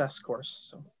best success course.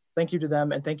 So thank you to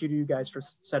them, and thank you to you guys for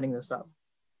setting this up.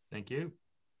 Thank you.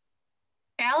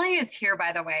 Allie is here,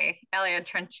 by the way, Allie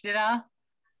Tranchita.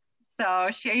 So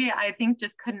she, I think,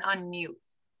 just couldn't unmute.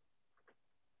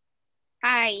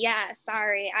 Hi, yeah,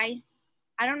 sorry. I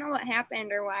don't know what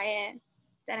happened or why it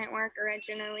didn't work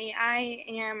originally. I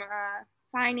am a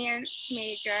finance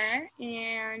major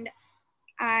and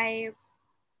I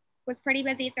was pretty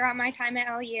busy throughout my time at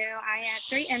OU. I had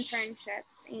 3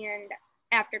 internships, and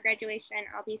after graduation,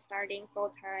 I'll be starting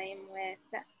full-time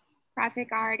with Profit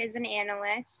Guard as an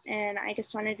analyst. And I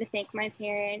just wanted to thank my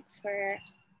parents for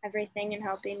everything and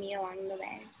helping me along the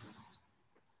way.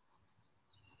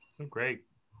 So great.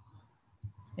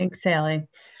 Thanks, Sally.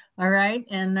 All right,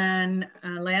 and then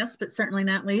last but certainly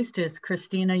not least is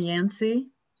Christina Yancey.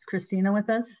 Is Christina with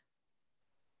us?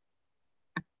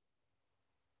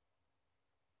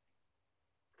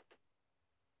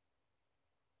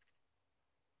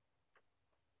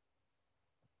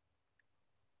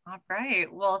 All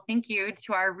right, well, thank you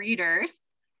to our readers,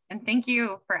 and thank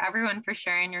you for everyone for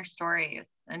sharing your stories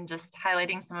and just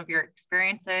highlighting some of your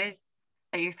experiences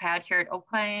that you've had here at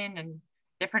Oakland and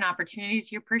different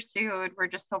opportunities you pursued. We're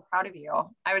just so proud of you.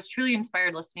 I was truly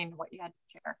inspired listening to what you had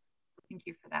to share. So thank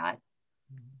you for that.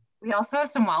 We also have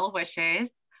some well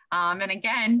wishes. And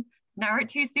again, never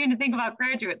too soon to think about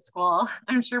graduate school.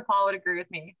 I'm sure Paul would agree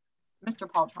with me.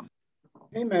 Mr. Paul Trump.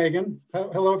 Hey, Megan.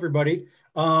 Hello, everybody.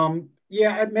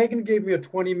 Yeah, Megan gave me a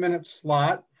 20-minute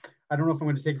slot. I don't know if I'm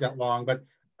going to take that long, but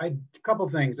a couple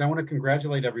things. I want to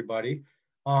congratulate everybody.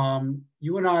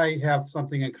 You and I have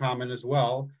something in common as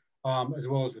well as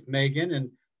with Megan and a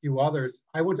few others.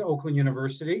 I went to Oakland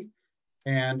University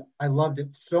and I loved it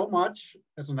so much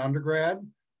as an undergrad.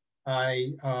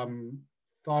 I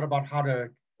thought about how to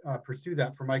pursue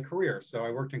that for my career. So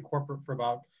I worked in corporate for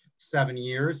about 7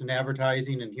 years in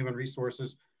advertising and human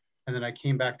resources. And then I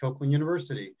came back to Oakland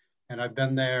University and I've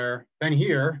been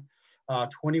here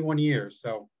 21 years.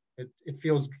 So it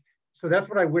feels, so that's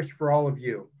what I wish for all of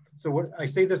you. So what I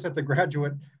say this at the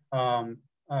graduate,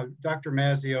 Dr.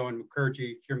 Mazzio and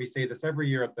Mukherjee hear me say this every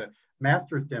year at the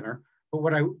master's dinner, but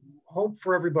what I hope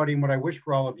for everybody and what I wish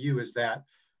for all of you is that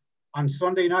on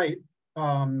Sunday night,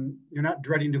 you're not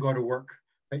dreading to go to work,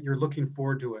 that you're looking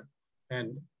forward to it.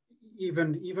 And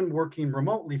even working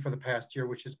remotely for the past year,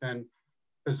 which has been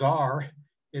bizarre,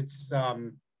 it's,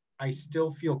 I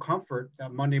still feel comfort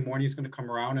that Monday morning is going to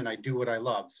come around and I do what I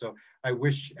love. So I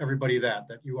wish everybody that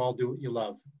you all do what you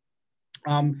love.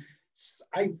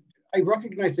 I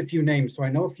recognize a few names, so I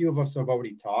know a few of us have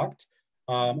already talked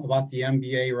about the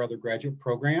MBA or other graduate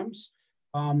programs.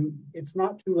 It's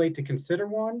not too late to consider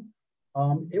one.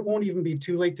 It won't even be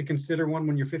too late to consider one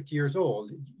when you're 50 years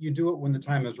old. You do it when the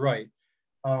time is right.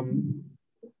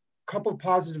 Couple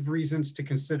positive reasons to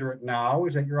consider it now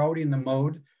is that you're already in the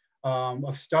mode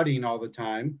of studying all the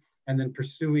time and then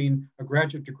pursuing a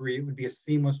graduate degree. It would be a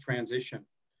seamless transition.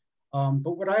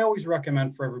 But what I always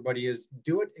recommend for everybody is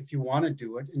do it if you want to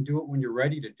do it and do it when you're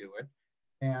ready to do it.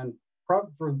 And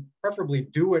preferably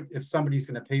do it if somebody's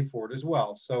going to pay for it as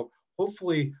well. So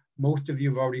hopefully most of you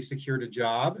have already secured a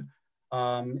job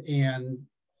and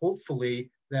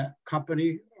hopefully that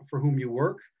company for whom you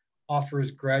work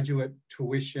offers graduate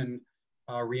tuition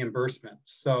reimbursement.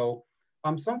 So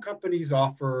some companies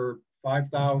offer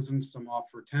 5,000, some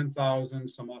offer 10,000,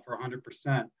 some offer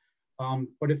 100%.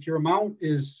 But if your amount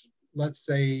is, let's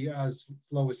say, as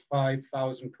low as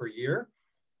 5,000 per year,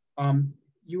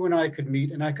 you and I could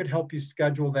meet and I could help you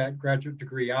schedule that graduate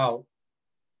degree out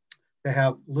to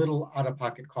have little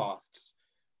out-of-pocket costs.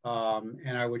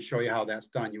 And I would show you how that's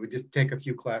done. You would just take a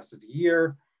few classes a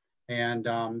year. And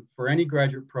for any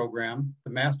graduate program,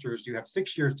 the master's, you have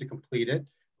 6 years to complete it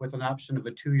with an option of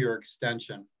a 2-year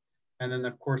extension. And then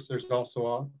of course, there's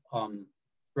also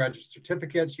graduate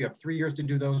certificates. You have 3 years to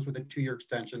do those with a 2-year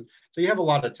extension. So you have a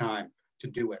lot of time to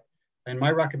do it. And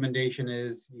my recommendation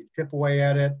is you chip away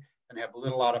at it and have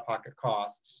little out-of-pocket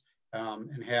costs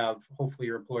and have hopefully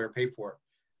your employer pay for it.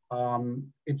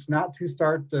 It's not to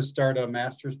start a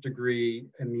master's degree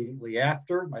immediately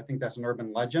after. I think that's an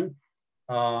urban legend.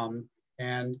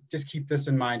 And just keep this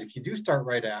in mind. If you do start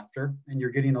right after and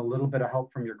you're getting a little bit of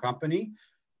help from your company,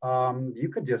 you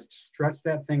could just stretch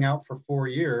that thing out for 4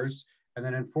 years. And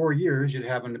then in 4 years, you'd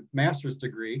have a master's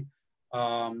degree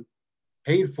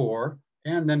paid for,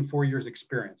 and then 4 years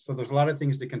experience. So there's a lot of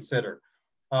things to consider.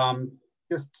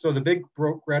 So the big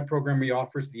grad program we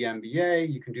offer is the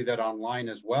MBA. You can do that online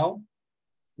as well.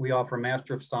 We offer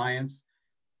Master of Science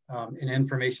in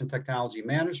Information Technology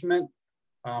Management.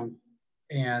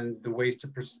 And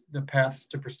the paths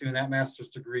to pursuing that master's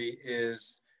degree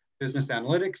is Business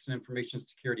Analytics and Information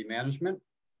Security Management.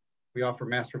 We offer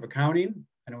Master of Accounting.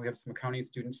 I know we have some accounting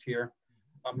students here.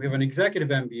 We have an Executive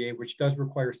MBA, which does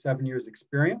require 7 years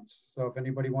experience. So if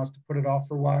anybody wants to put it off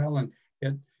for a while and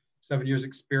get 7 years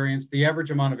experience, the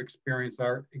average amount of experience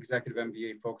our Executive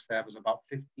MBA folks have is about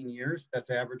 15 years. That's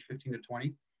average, 15 to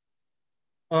 20.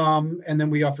 And then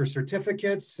we offer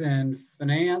certificates in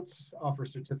finance, offer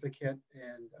certificate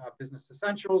in business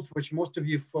essentials, which most of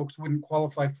you folks wouldn't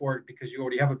qualify for because you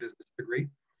already have a business degree.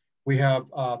 We have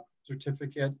a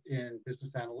certificate in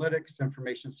business analytics,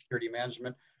 information security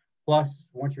management. Plus,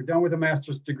 once you're done with a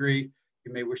master's degree,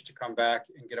 you may wish to come back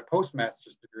and get a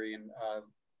postmaster's degree in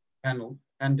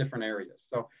 10 different areas.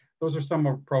 So those are some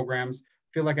of the programs. I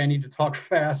feel like I need to talk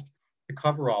fast to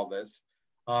cover all this.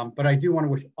 But I do want to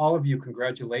wish all of you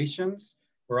congratulations.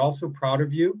 We're also proud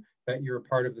of you that you're a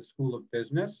part of the School of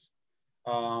Business.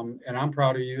 And I'm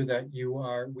proud of you that you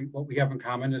are, what we have in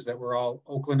common is that we're all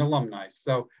Oakland alumni.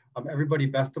 So everybody,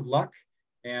 best of luck.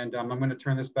 And I'm going to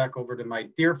turn this back over to my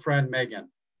dear friend, Megan.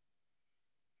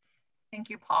 Thank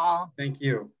you, Paul. Thank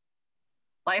you.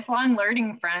 Lifelong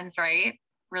learning friends, right?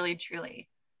 Really, truly.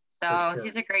 So sure.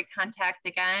 He's a great contact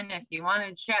again. If you want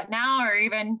to chat now, or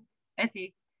even as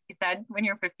he said, when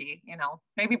you're 50, you know,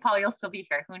 maybe Paul, you'll still be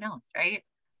here. Who knows, right?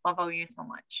 Love OU so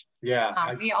much.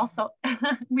 Yeah. We also,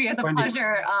 we had the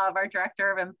pleasure of our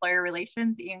Director of Employer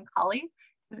Relations, Ian Colley,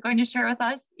 is going to share with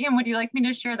us. Ian, would you like me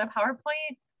to share the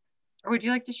PowerPoint, or would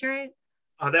you like to share it?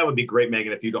 That would be great,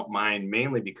 Megan, if you don't mind,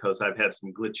 mainly because I've had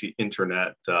some glitchy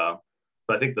internet. But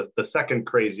I think the second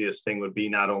craziest thing would be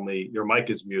not only your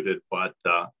mic is muted, but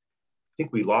I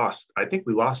think we lost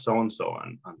so-and-so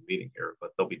on the meeting here,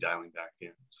 but they'll be dialing back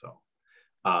in. So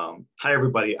hi,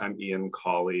 everybody. I'm Ian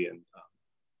Colley, and I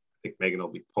think Megan will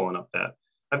be pulling up that.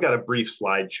 I've got a brief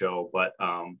slideshow, but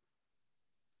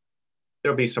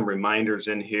there'll be some reminders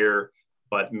in here.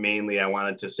 But mainly I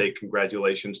wanted to say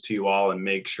congratulations to you all and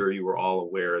make sure you were all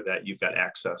aware that you've got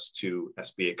access to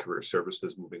SBA Career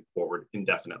Services moving forward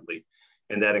indefinitely.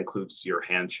 And that includes your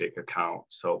Handshake account.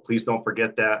 So please don't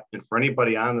forget that. And for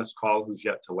anybody on this call who's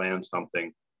yet to land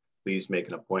something, please make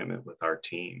an appointment with our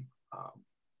team.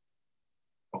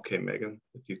 Okay, Megan,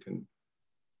 if you can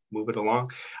move it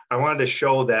along. I wanted to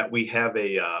show that we have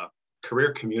a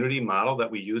career community model that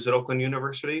we use at Oakland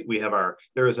University. We have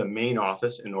there is a main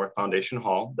office in North Foundation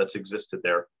Hall that's existed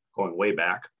there going way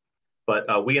back.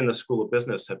 But we in the School of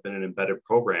Business have been an embedded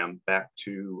program back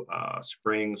to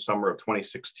summer of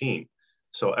 2016.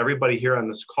 So everybody here on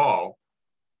this call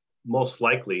most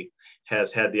likely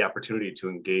has had the opportunity to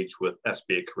engage with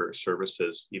SBA Career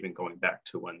Services, even going back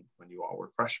to when you all were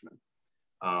freshmen.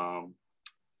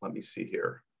 Let me see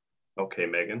here. Okay,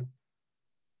 Megan.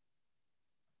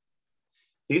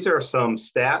 These are some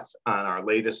stats on our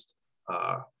latest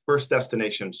First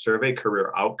Destination Survey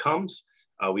career outcomes.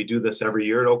 We do this every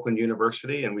year at Oakland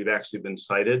University, and we've actually been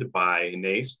cited by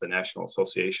NACE, the National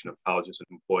Association of Colleges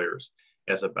and Employers,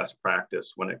 as a best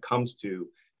practice when it comes to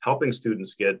helping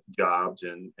students get jobs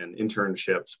and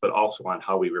internships, but also on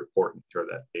how we report and share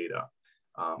that data.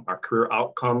 Our career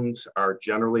outcomes are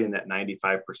generally in that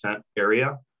 95%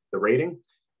 area, the rating.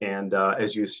 And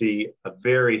as you see, a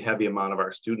very heavy amount of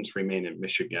our students remain in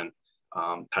Michigan,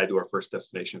 tied to our First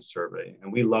Destination Survey.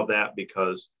 And we love that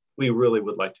because we really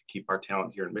would like to keep our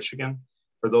talent here in Michigan.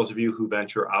 For those of you who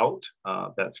venture out,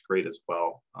 that's great as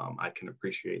well. I can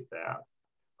appreciate that.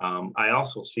 I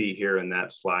also see here in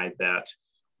that slide that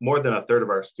more than a third of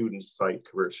our students cite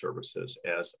career services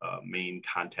as a main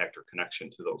contact or connection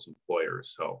to those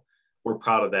employers. So we're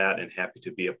proud of that and happy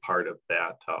to be a part of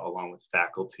that, along with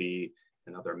faculty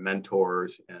and other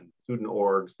mentors and student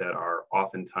orgs that are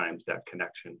oftentimes that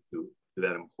connection to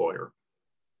that employer.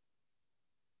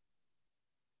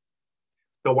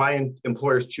 So why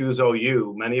employers choose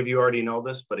OU? Many of you already know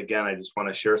this, but again, I just want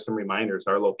to share some reminders.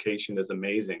 Our location is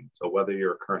amazing. So whether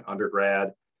you're a current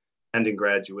undergrad, pending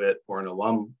graduate, or an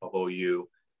alum of OU,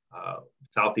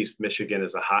 Southeast Michigan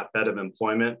is a hotbed of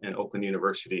employment, and Oakland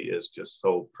University is just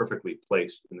so perfectly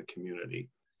placed in the community.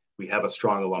 We have a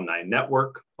strong alumni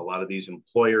network. A lot of these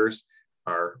employers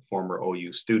are former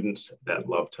OU students that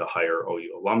love to hire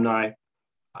OU alumni.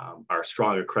 Our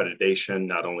strong accreditation,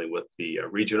 not only with the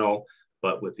regional,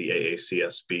 but with the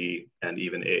AACSB and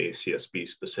even AACSB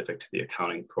specific to the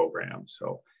accounting program.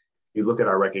 So you look at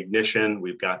our recognition,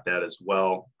 we've got that as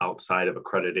well outside of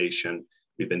accreditation.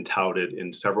 We've been touted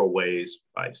in several ways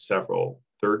by several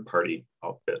third-party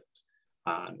outfits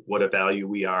on what a value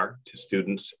we are to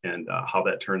students and how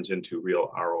that turns into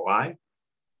real ROI.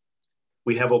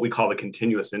 We have what we call the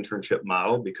continuous internship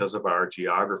model. Because of our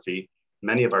geography,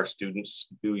 many of our students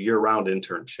do year-round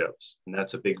internships, and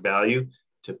that's a big value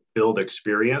to build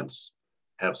experience,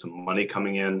 have some money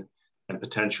coming in, and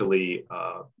potentially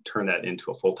turn that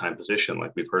into a full-time position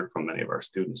like we've heard from many of our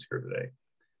students here today.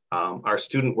 Our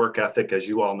student work ethic, as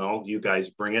you all know, you guys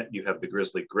bring it, you have the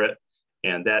grizzly grit,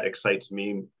 and that excites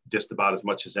me just about as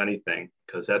much as anything,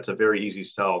 because that's a very easy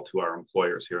sell to our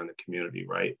employers here in the community,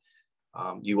 right?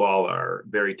 You all are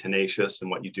very tenacious in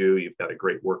what you do, you've got a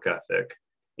great work ethic,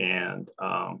 and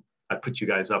I put you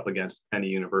guys up against any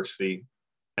university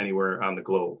anywhere on the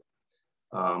globe.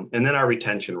 And then our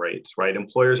retention rates, right?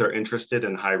 Employers are interested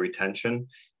in high retention,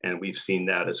 and we've seen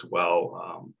that as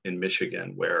well in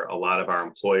Michigan, where a lot of our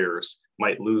employers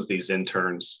might lose these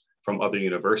interns from other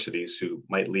universities who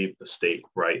might leave the state,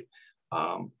 right?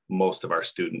 Most of our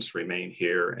students remain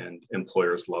here, and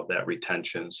employers love that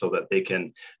retention so that they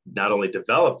can not only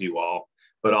develop you all,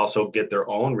 but also get their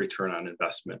own return on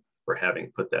investment for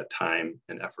having put that time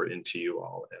and effort into you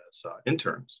all as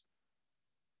interns.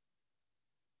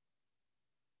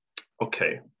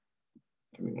 Okay,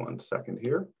 give me 1 second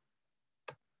here.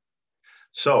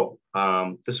 So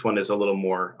this one is a little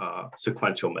more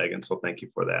sequential, Megan, so thank you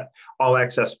for that. All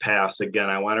Access Pass, again,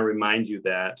 I want to remind you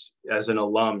that as an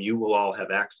alum, you will all have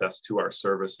access to our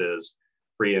services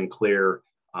free and clear,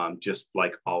 just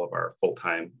like all of our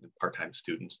full-time and part-time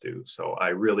students do. So I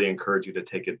really encourage you to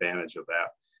take advantage of that.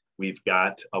 We've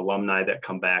got alumni that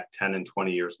come back 10 and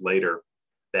 20 years later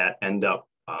that end up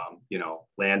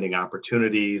landing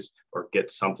opportunities or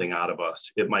get something out of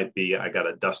us. It might be, I got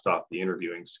to dust off the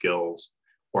interviewing skills,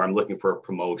 or I'm looking for a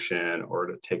promotion or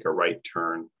to take a right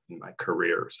turn in my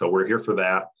career. So we're here for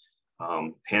that.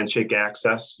 Handshake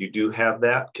access, you do have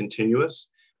that continuous,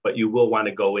 but you will want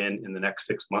to go in the next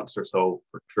 6 months or so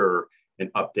for sure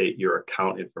and update your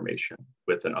account information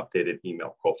with an updated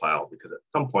email profile, because at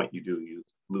some point you do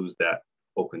lose that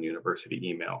Oakland University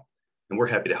email. And we're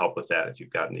happy to help with that if you've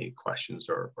got any questions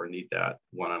or need that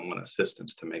one-on-one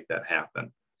assistance to make that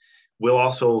happen. We'll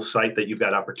also cite that you've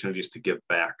got opportunities to give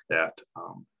back that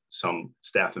some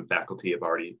staff and faculty have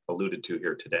already alluded to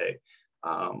here today.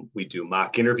 We do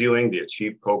mock interviewing. The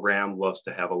Achieve program loves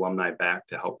to have alumni back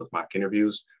to help with mock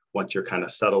interviews once you're kind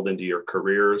of settled into your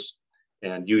careers,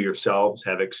 and you yourselves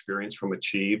have experience from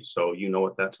Achieve, so you know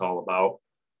what that's all about.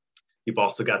 You've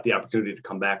also got the opportunity to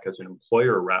come back as an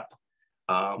employer rep.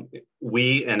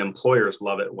 We and employers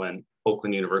love it when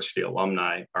Oakland University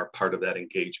alumni are part of that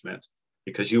engagement,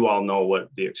 because you all know what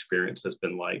the experience has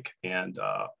been like, and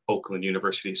Oakland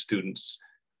University students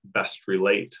best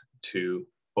relate to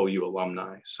OU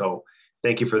alumni. So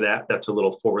thank you for that. That's a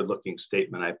little forward-looking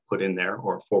statement I put in there,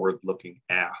 or a forward-looking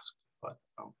ask, but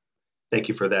thank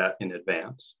you for that in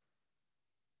advance.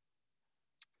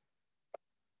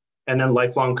 And then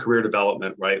lifelong career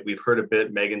development, right? We've heard a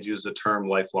bit, Megan's used the term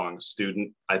lifelong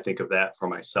student. I think of that for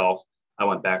myself. I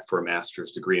went back for a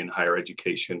master's degree in higher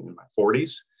education in my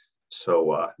 40s.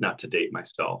 So not to date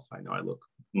myself, I know I look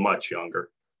much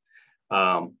younger.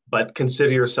 But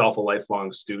consider yourself a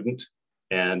lifelong student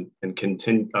and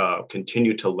continue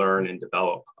to learn and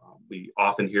develop. We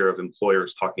often hear of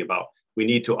employers talking about, we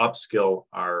need to upskill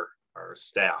our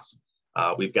staff.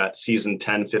 We've got seasoned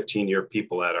 10, 15-year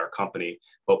people at our company,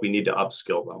 but we need to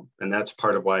upskill them. And that's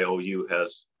part of why OU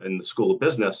has, in the School of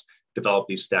Business, developed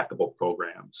these stackable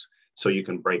programs. So you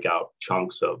can break out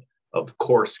chunks of of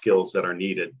core skills that are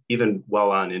needed, even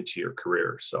well on into your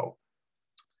career. So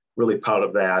really proud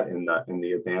of that in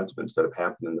the advancements that have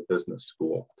happened in the business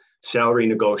school. Salary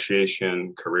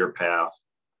negotiation, career path,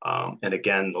 and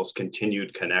again, those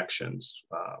continued connections.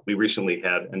 We recently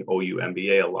had an OU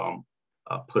MBA alum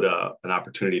put an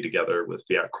opportunity together with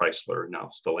Fiat Chrysler, now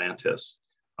Stellantis,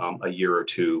 a year or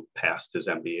two past his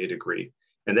MBA degree.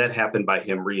 And that happened by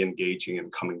him re-engaging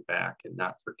and coming back and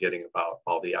not forgetting about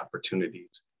all the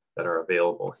opportunities that are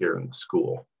available here in the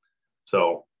school.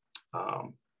 So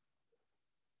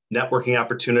networking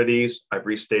opportunities, I've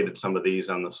restated some of these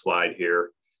on the slide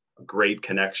here. Great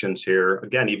connections here.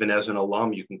 Again, even as an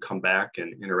alum, you can come back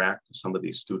and interact with some of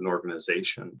these student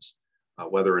organizations,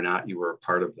 whether or not you were a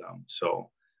part of them. So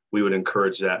we would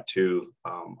encourage that to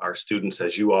our students,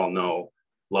 as you all know,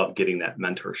 love getting that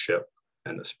mentorship,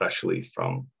 and especially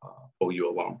from OU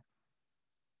alum.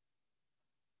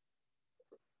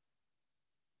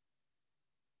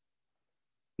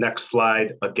 Next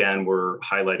slide, again, we're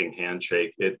highlighting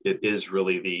Handshake. It is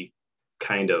really the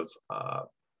kind of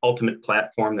ultimate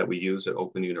platform that we use at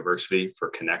Oakland University for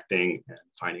connecting and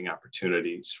finding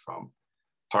opportunities from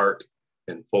part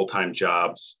and full-time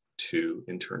jobs to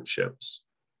internships.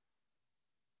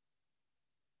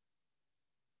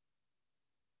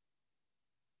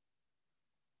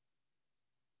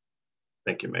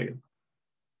 Thank you, Megan.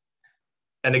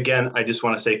 And again, I just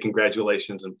want to say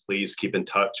congratulations, and please keep in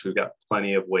touch. We've got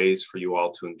plenty of ways for you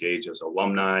all to engage as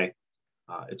alumni.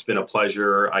 It's been a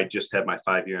pleasure. I just had my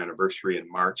 5-year anniversary in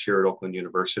March here at Oakland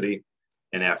University.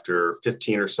 And after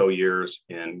 15 or so years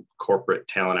in corporate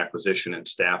talent acquisition and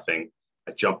staffing,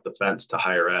 I jumped the fence to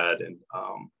higher ed. And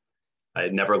I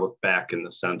never looked back in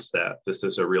the sense that this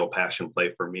is a real passion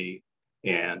play for me.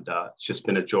 And it's just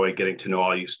been a joy getting to know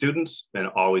all you students, and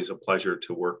always a pleasure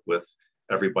to work with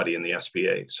everybody in the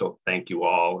SBA. So thank you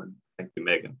all, and thank you,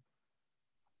 Megan.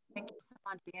 Thank you so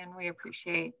much, Ian. We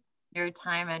appreciate your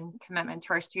time and commitment to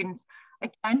our students.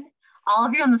 Again, all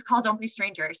of you on this call, don't be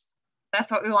strangers.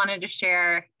 That's what we wanted to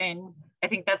share. And I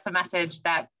think that's the message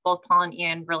that both Paul and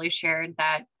Ian really shared,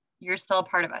 that you're still a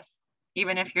part of us.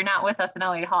 Even if you're not with us in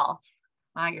Elliott Hall,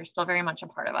 you're still very much a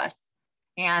part of us.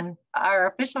 And our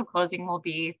official closing will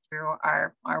be through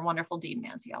our wonderful Dean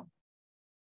Mazzio.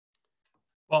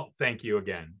 Well, thank you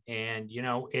again. And, you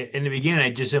know, in the beginning, I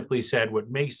just simply said what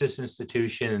makes this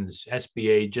institution, this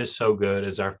SBA, just so good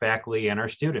is our faculty and our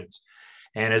students.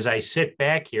 And as I sit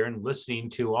back here and listening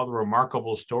to all the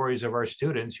remarkable stories of our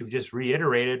students, you've just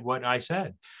reiterated what I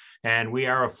said. And we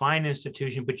are a fine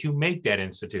institution, but you make that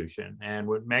institution. And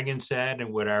what Megan said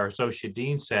and what our associate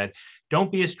dean said,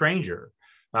 don't be a stranger.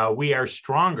 We are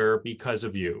stronger because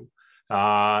of you.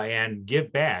 And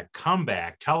give back, come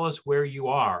back, tell us where you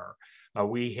are.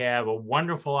 We have a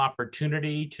wonderful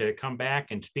opportunity to come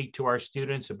back and speak to our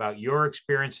students about your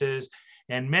experiences.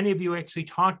 And many of you actually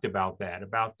talked about that,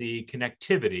 about the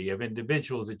connectivity of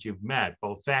individuals that you've met,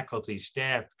 both faculty,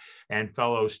 staff, and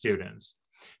fellow students.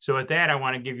 So with that, I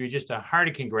want to give you just a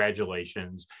hearty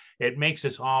congratulations. It makes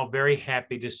us all very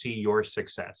happy to see your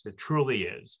success. It truly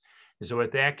is. And so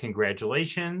with that,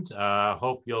 congratulations.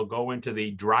 Hope you'll go into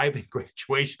the drive-in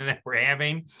graduation that we're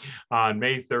having on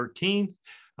May 13th.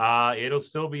 It'll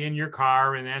still be in your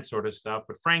car and that sort of stuff.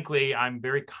 But frankly, I'm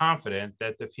very confident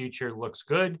that the future looks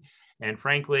good. And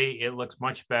frankly, it looks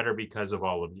much better because of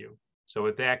all of you. So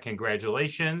with that,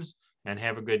 congratulations and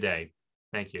have a good day.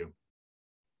 Thank you.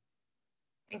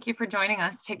 Thank you for joining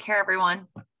us. Take care, everyone.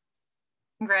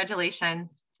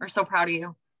 Congratulations. We're so proud of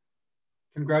you.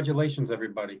 Congratulations,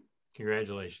 everybody.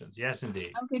 Congratulations. Yes,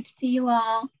 indeed. Oh, good to see you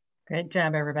all. Great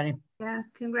job, everybody. Yeah,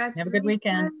 congratulations. Have a good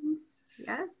weekend.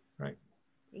 Yes. Right.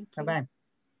 Thank you. Bye-bye.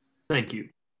 Thank you.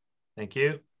 Thank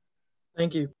you.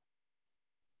 Thank you.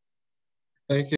 Thank you.